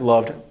 I've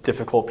loved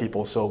difficult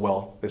people so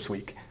well this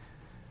week.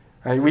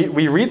 Right?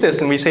 We read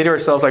this and we say to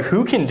ourselves,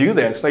 who can do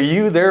this?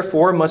 You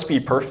therefore must be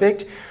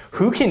perfect.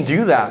 Who can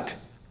do that?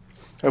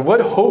 And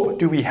what hope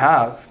do we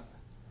have?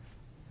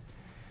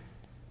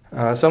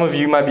 Some of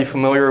you might be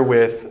familiar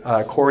with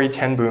Corrie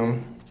ten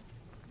Boom.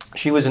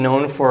 She was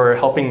known for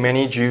helping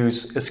many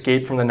Jews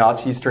escape from the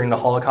Nazis during the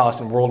Holocaust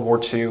and World War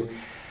II.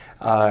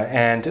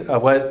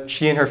 What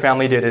she and her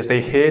family did is they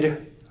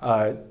hid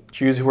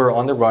Jews who were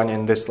on the run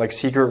in this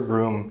secret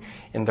room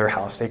in their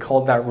house. They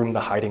called that room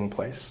the hiding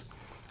place.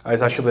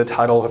 It's actually the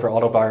title of her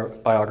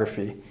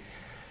autobiography.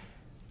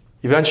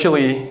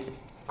 Eventually,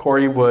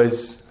 Corrie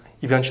was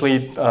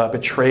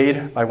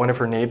betrayed by one of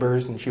her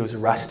neighbors, and she was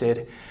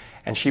arrested.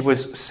 And she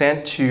was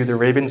sent to the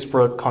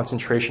Ravensbrück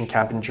concentration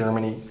camp in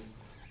Germany,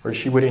 where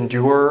she would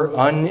endure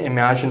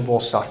unimaginable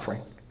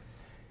suffering.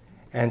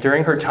 And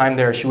during her time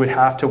there, she would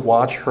have to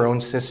watch her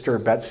own sister,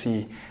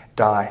 Betsy,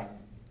 die.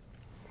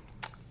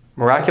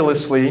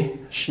 Miraculously,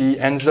 she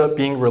ends up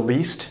being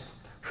released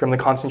from the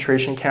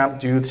concentration camp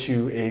due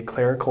to a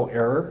clerical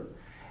error.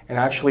 And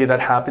actually, that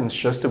happens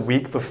just a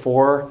week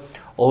before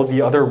all of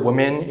the other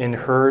women in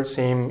her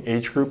same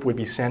age group would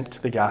be sent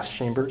to the gas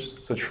chambers.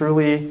 So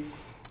truly,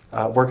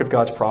 work of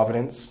God's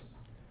providence.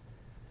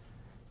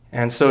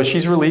 And so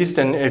she's released,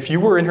 and if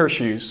you were in her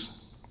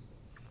shoes,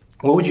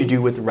 what would you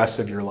do with the rest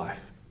of your life?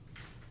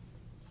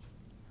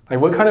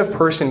 What kind of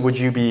person would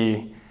you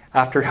be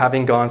after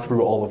having gone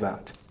through all of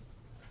that?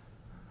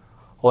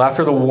 Well,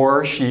 after the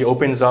war, she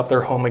opens up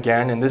their home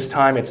again, and this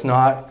time it's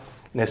not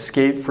an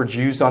escape for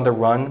Jews on the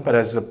run, but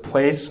as a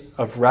place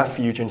of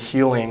refuge and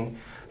healing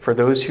for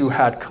those who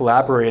had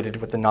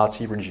collaborated with the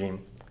Nazi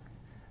regime.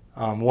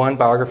 One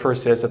biographer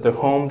says that the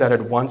home that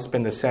had once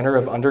been the center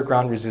of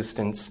underground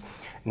resistance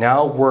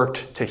now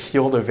worked to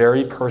heal the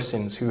very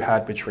persons who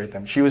had betrayed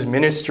them. She was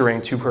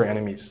ministering to her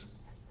enemies,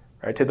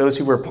 right, to those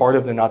who were part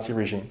of the Nazi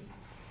regime.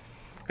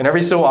 And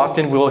every so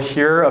often we'll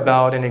hear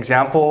about an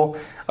example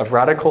of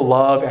radical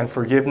love and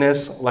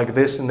forgiveness like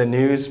this in the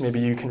news. Maybe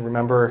you can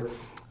remember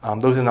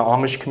those in the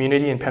Amish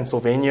community in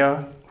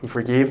Pennsylvania who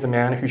forgave the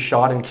man who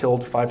shot and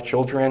killed 5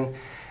 children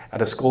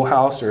at a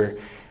schoolhouse, or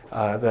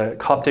the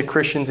Coptic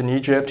Christians in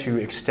Egypt who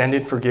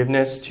extended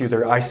forgiveness to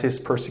their ISIS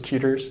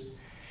persecutors.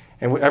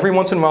 And every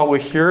once in a while we'll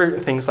hear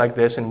things like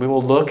this, and we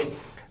will look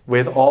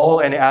with awe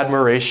and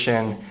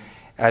admiration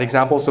at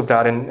examples of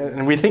that,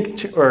 and we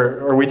think,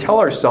 or we tell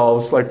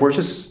ourselves, we're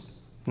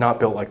just not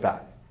built like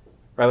that,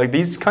 right?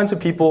 These kinds of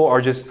people are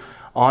just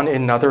on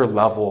another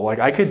level.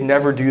 I could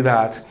never do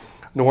that,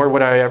 nor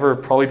would I ever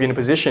probably be in a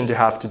position to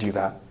have to do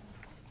that.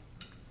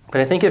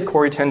 But I think if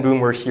Corrie ten Boom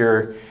were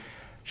here,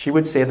 she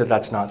would say that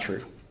that's not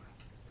true.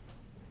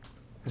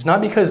 It's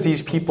not because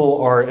these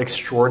people are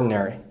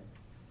extraordinary.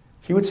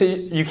 He would say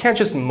you can't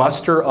just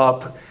muster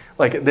up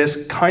like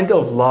this kind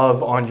of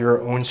love on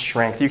your own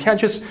strength. You can't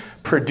just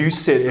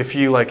produce it if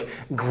you like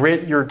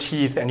grit your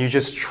teeth and you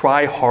just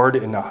try hard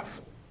enough.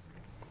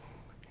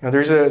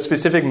 There's a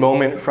specific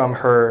moment from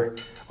her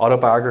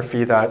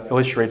autobiography that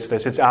illustrates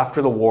this. It's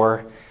after the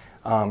war.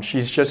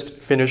 She's just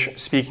finished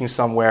speaking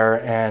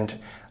somewhere, and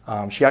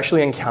she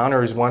actually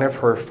encounters one of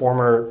her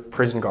former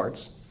prison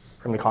guards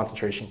from the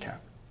concentration camp.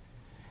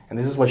 And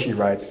this is what she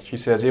writes. She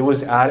says, "It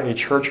was at a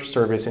church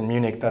service in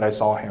Munich that I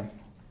saw him.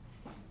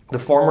 The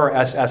former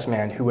SS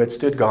man who had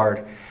stood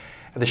guard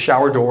at the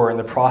shower door in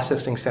the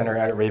processing center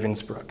at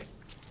Ravensbrück.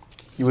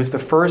 He was the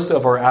first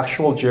of our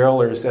actual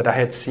jailers that I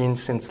had seen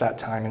since that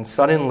time, and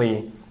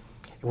suddenly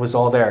it was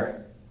all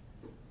there.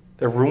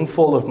 The room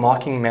full of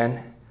mocking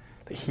men,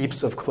 the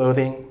heaps of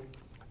clothing,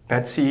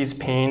 Betsy's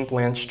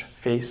pain-blanched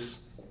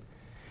face.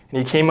 And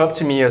he came up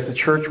to me as the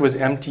church was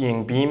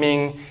emptying,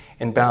 beaming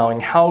and bowing.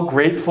 'How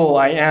grateful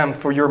I am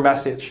for your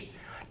message.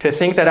 To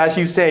think that, as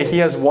you say, he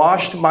has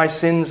washed my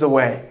sins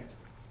away.'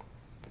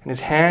 And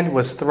his hand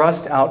was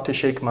thrust out to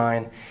shake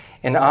mine.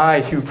 And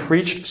I, who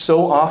preached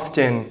so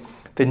often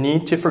the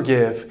need to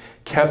forgive,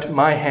 kept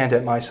my hand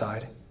at my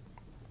side."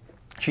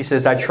 She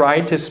says, "I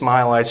tried to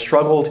smile. I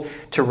struggled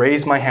to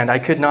raise my hand. I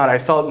could not. I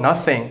felt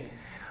nothing,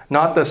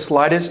 not the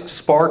slightest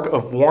spark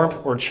of warmth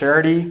or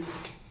charity.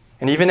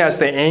 And even as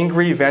the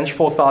angry,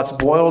 vengeful thoughts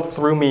boiled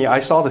through me, I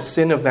saw the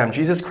sin of them.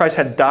 Jesus Christ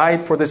had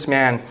died for this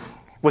man.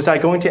 Was I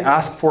going to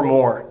ask for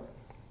more?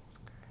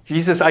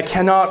 Jesus, I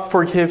cannot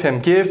forgive him.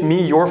 Give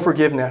me your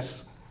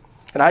forgiveness.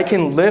 And I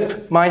can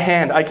lift my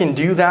hand. I can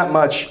do that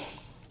much.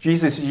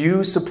 Jesus,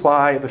 you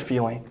supply the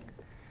feeling."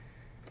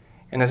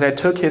 And as I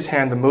took his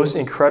hand, the most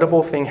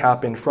incredible thing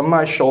happened. From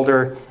my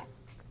shoulder,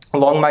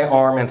 along my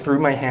arm, and through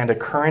my hand, a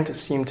current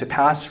seemed to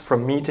pass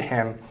from me to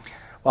him,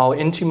 while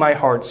into my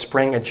heart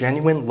sprang a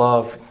genuine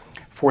love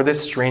for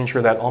this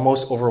stranger that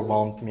almost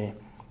overwhelmed me.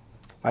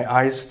 My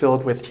eyes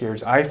filled with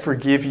tears. "I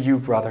forgive you,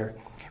 brother,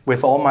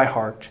 with all my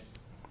heart."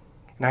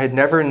 And I had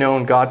never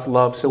known God's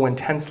love so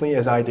intensely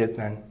as I did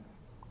then.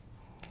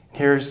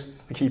 Here's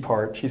the key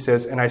part. She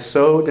says, "And I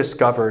so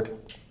discovered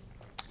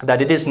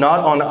that it is not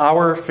on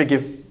our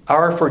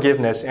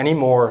forgiveness any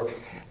more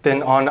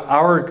than on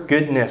our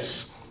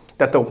goodness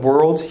that the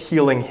world's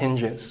healing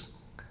hinges,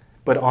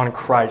 but on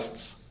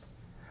Christ's.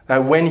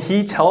 That when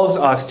he tells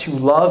us to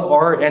love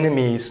our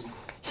enemies,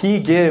 he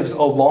gives,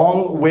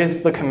 along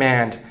with the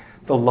command,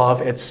 the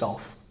love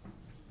itself.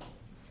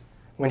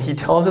 When he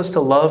tells us to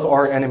love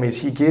our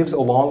enemies, he gives,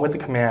 along with the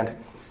command,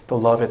 the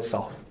love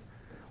itself.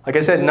 Like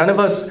I said, none of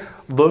us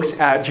looks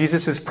at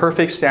Jesus'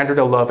 perfect standard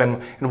of love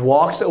and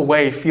walks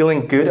away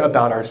feeling good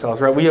about ourselves,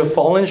 right? We have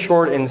fallen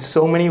short in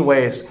so many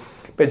ways,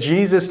 but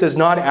Jesus does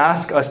not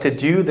ask us to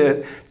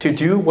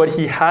do what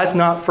he has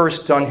not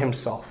first done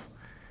himself.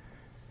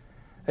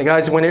 And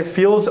guys, when it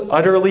feels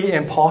utterly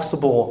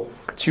impossible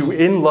to,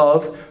 in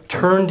love,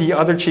 turn the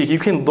other cheek, you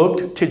can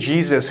look to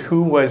Jesus,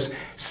 who was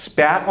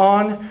spat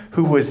on,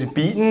 who was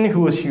beaten, who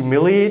was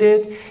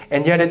humiliated,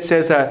 and yet it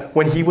says that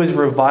when he was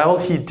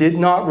reviled, he did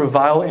not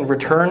revile in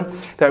return,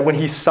 that when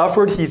he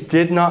suffered, he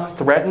did not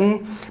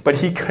threaten, but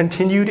he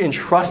continued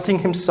entrusting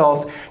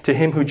himself to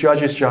him who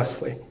judges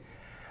justly.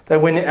 That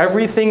when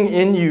everything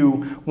in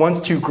you wants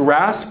to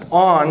grasp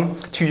on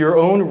to your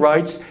own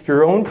rights,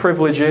 your own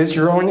privileges,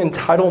 your own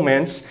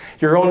entitlements,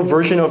 your own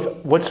version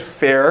of what's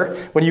fair,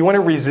 when you want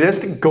to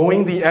resist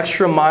going the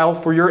extra mile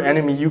for your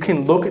enemy, you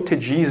can look to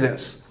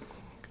Jesus,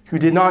 who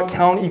did not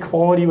count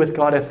equality with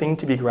God a thing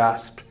to be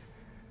grasped,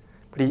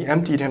 but he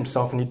emptied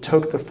himself and he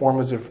took the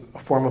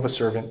form of a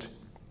servant.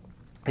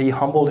 He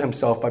humbled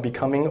himself by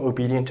becoming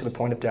obedient to the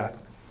point of death,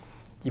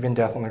 even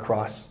death on the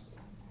cross.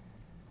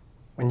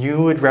 When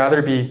you would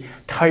rather be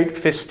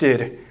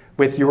tight-fisted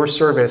with your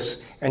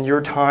service and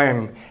your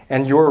time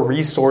and your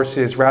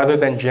resources rather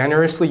than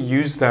generously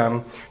use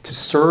them to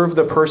serve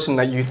the person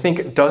that you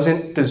think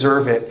doesn't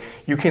deserve it,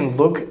 you can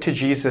look to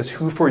Jesus,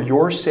 who for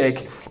your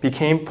sake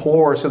became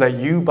poor so that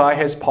you by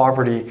his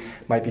poverty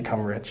might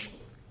become rich.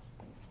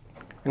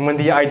 And when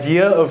the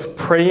idea of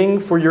praying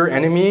for your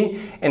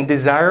enemy and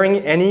desiring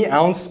any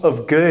ounce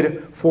of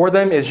good for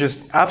them is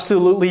just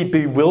absolutely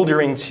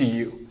bewildering to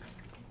you,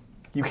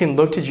 you can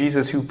look to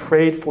Jesus, who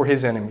prayed for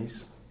his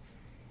enemies.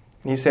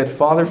 And he said,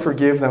 "Father,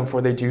 forgive them, for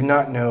they do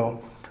not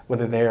know what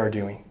they are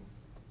doing."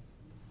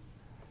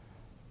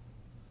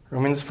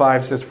 Romans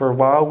 5 says, "For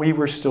while we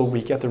were still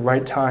weak, at the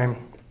right time,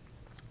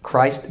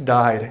 Christ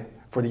died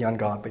for the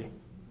ungodly.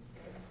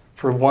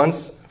 For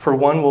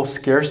one will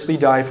scarcely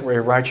die for a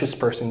righteous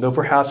person, though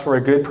perhaps for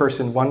a good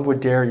person one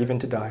would dare even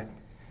to die.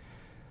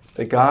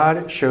 But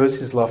God shows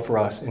his love for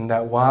us in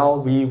that while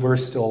we were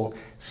still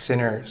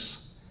sinners,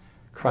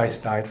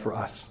 Christ died for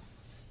us."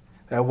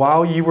 That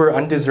while you were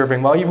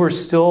undeserving, while you were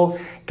still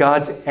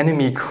God's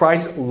enemy,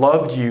 Christ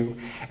loved you.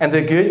 And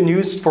the good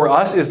news for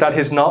us is that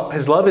his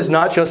love is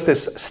not just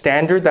this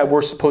standard that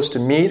we're supposed to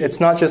meet. It's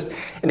not just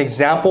an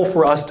example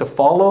for us to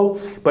follow,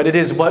 but it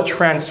is what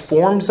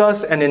transforms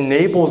us and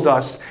enables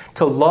us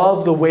to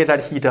love the way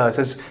that he does.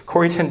 As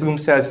Corrie ten Boom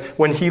says,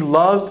 when he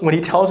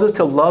tells us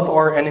to love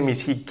our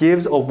enemies, he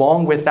gives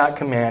along with that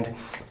command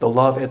the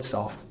love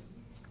itself.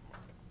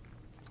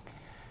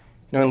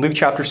 In Luke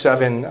chapter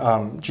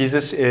 7,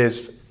 Jesus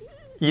is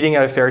eating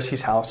at a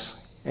Pharisee's house.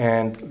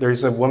 And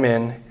there's a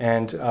woman,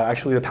 and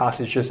actually the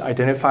passage just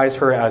identifies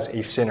her as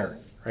a sinner.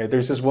 Right?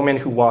 There's this woman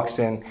who walks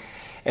in,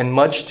 and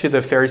much to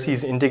the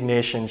Pharisee's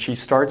indignation, she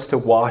starts to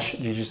wash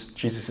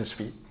Jesus'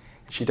 feet.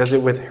 She does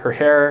it with her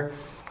hair,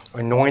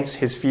 anoints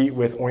his feet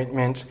with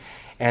ointment,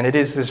 and it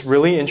is this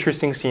really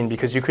interesting scene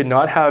because you could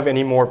not have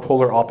any more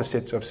polar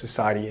opposites of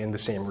society in the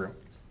same room.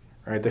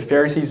 Right? The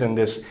Pharisees and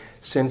this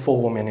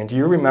sinful woman. And do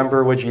you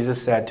remember what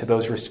Jesus said to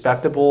those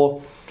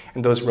respectable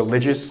and those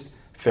religious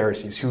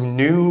Pharisees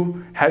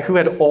who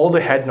had all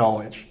the head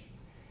knowledge?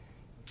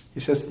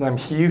 He says to them,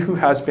 "He who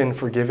has been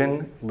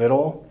forgiven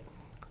little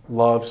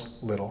loves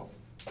little."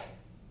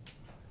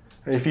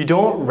 If you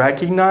don't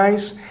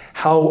recognize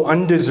how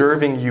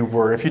undeserving you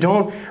were, if you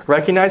don't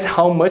recognize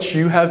how much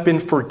you have been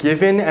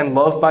forgiven and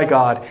loved by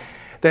God,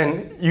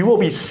 then you will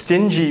be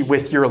stingy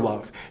with your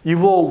love. You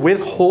will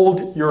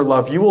withhold your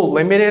love. You will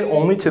limit it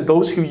only to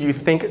those who you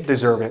think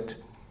deserve it.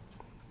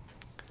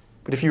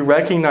 But if you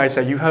recognize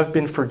that you have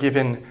been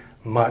forgiven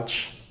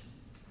much,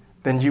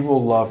 then you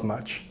will love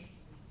much.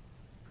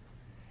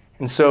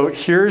 And so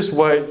here's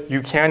what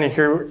you can, and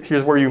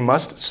here's where you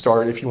must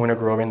start if you want to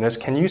grow in this.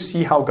 Can you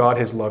see how God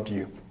has loved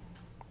you?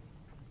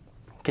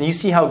 Can you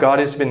see how God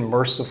has been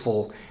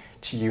merciful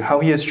to you, how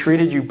he has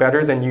treated you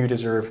better than you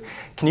deserve?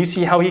 Can you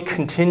see how he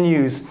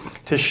continues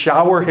to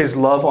shower his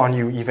love on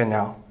you even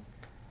now?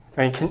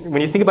 I mean,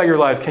 when you think about your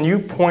life, can you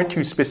point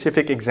to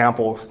specific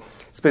examples,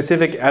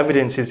 specific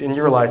evidences in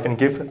your life and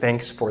give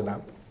thanks for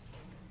them?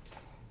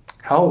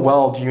 How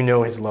well do you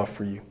know his love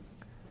for you?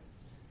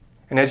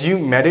 And as you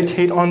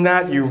meditate on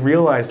that, you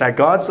realize that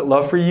God's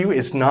love for you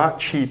is not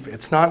cheap.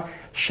 It's not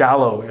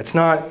shallow. It's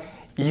not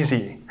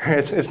easy.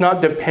 It's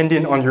not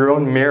dependent on your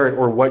own merit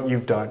or what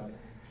you've done.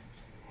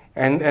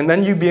 And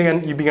then you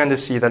begin to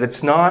see that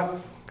it's not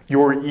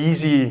your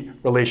easy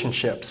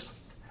relationships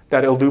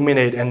that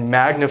illuminate and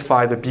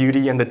magnify the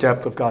beauty and the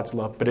depth of God's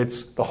love, but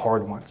it's the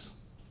hard ones.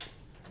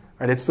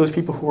 Right? It's those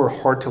people who are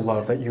hard to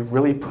love that you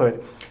really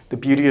put the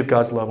beauty of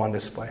God's love on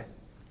display.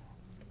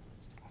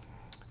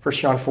 1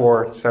 John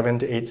 4,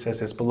 7-8 says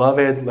this,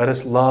 "Beloved, let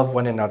us love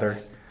one another,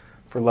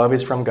 for love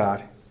is from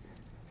God.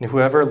 And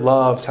whoever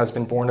loves has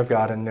been born of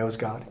God and knows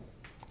God.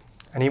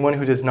 Anyone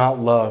who does not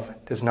love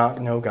does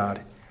not know God,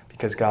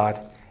 because God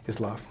is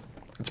love."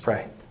 Let's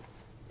pray.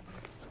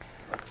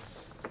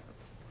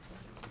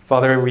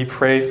 Father, we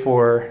pray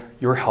for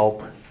your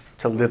help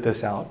to live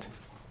this out.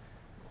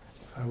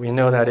 We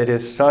know that it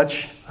is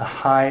such a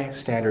high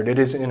standard. It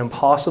is an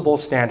impossible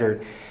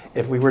standard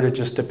if we were to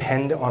just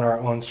depend on our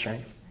own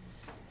strength.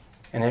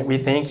 And we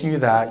thank you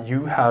that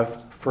you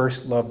have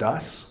first loved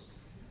us,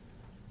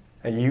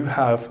 that you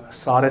have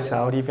sought us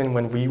out even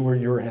when we were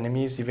your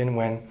enemies, even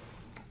when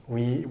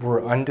we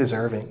were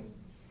undeserving.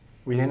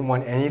 We didn't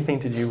want anything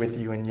to do with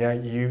you, and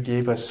yet you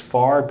gave us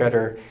far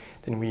better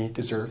than we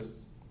deserve.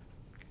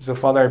 So,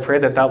 Father, I pray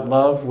that that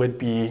love would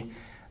be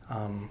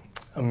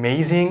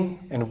amazing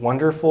and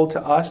wonderful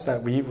to us,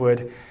 that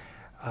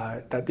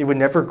that it would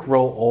never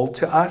grow old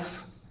to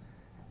us,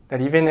 that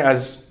even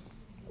as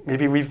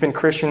maybe we've been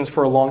Christians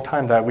for a long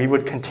time, that we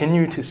would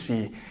continue to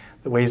see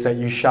the ways that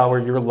you shower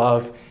your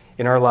love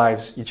in our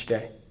lives each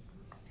day.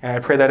 And I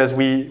pray that as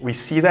we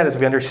see that, as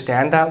we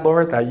understand that,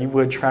 Lord, that you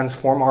would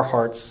transform our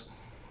hearts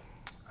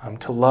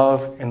to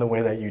love in the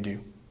way that you do.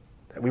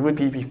 That we would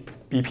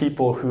be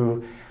people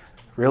who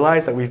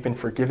realize that we've been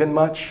forgiven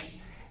much,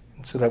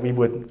 and so that we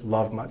would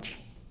love much.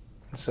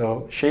 And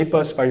so shape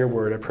us by your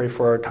word. I pray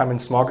for our time in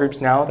small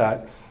groups now,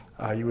 that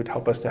you would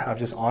help us to have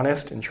just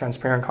honest and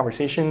transparent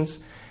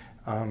conversations.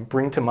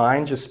 Bring to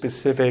mind just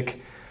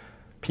specific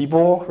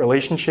people,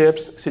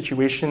 relationships,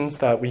 situations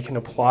that we can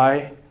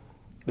apply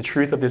the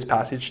truth of this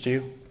passage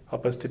to.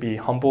 Help us to be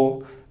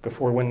humble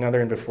before one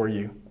another and before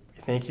you.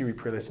 We thank you. We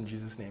pray this in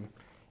Jesus' name.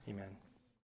 Amen.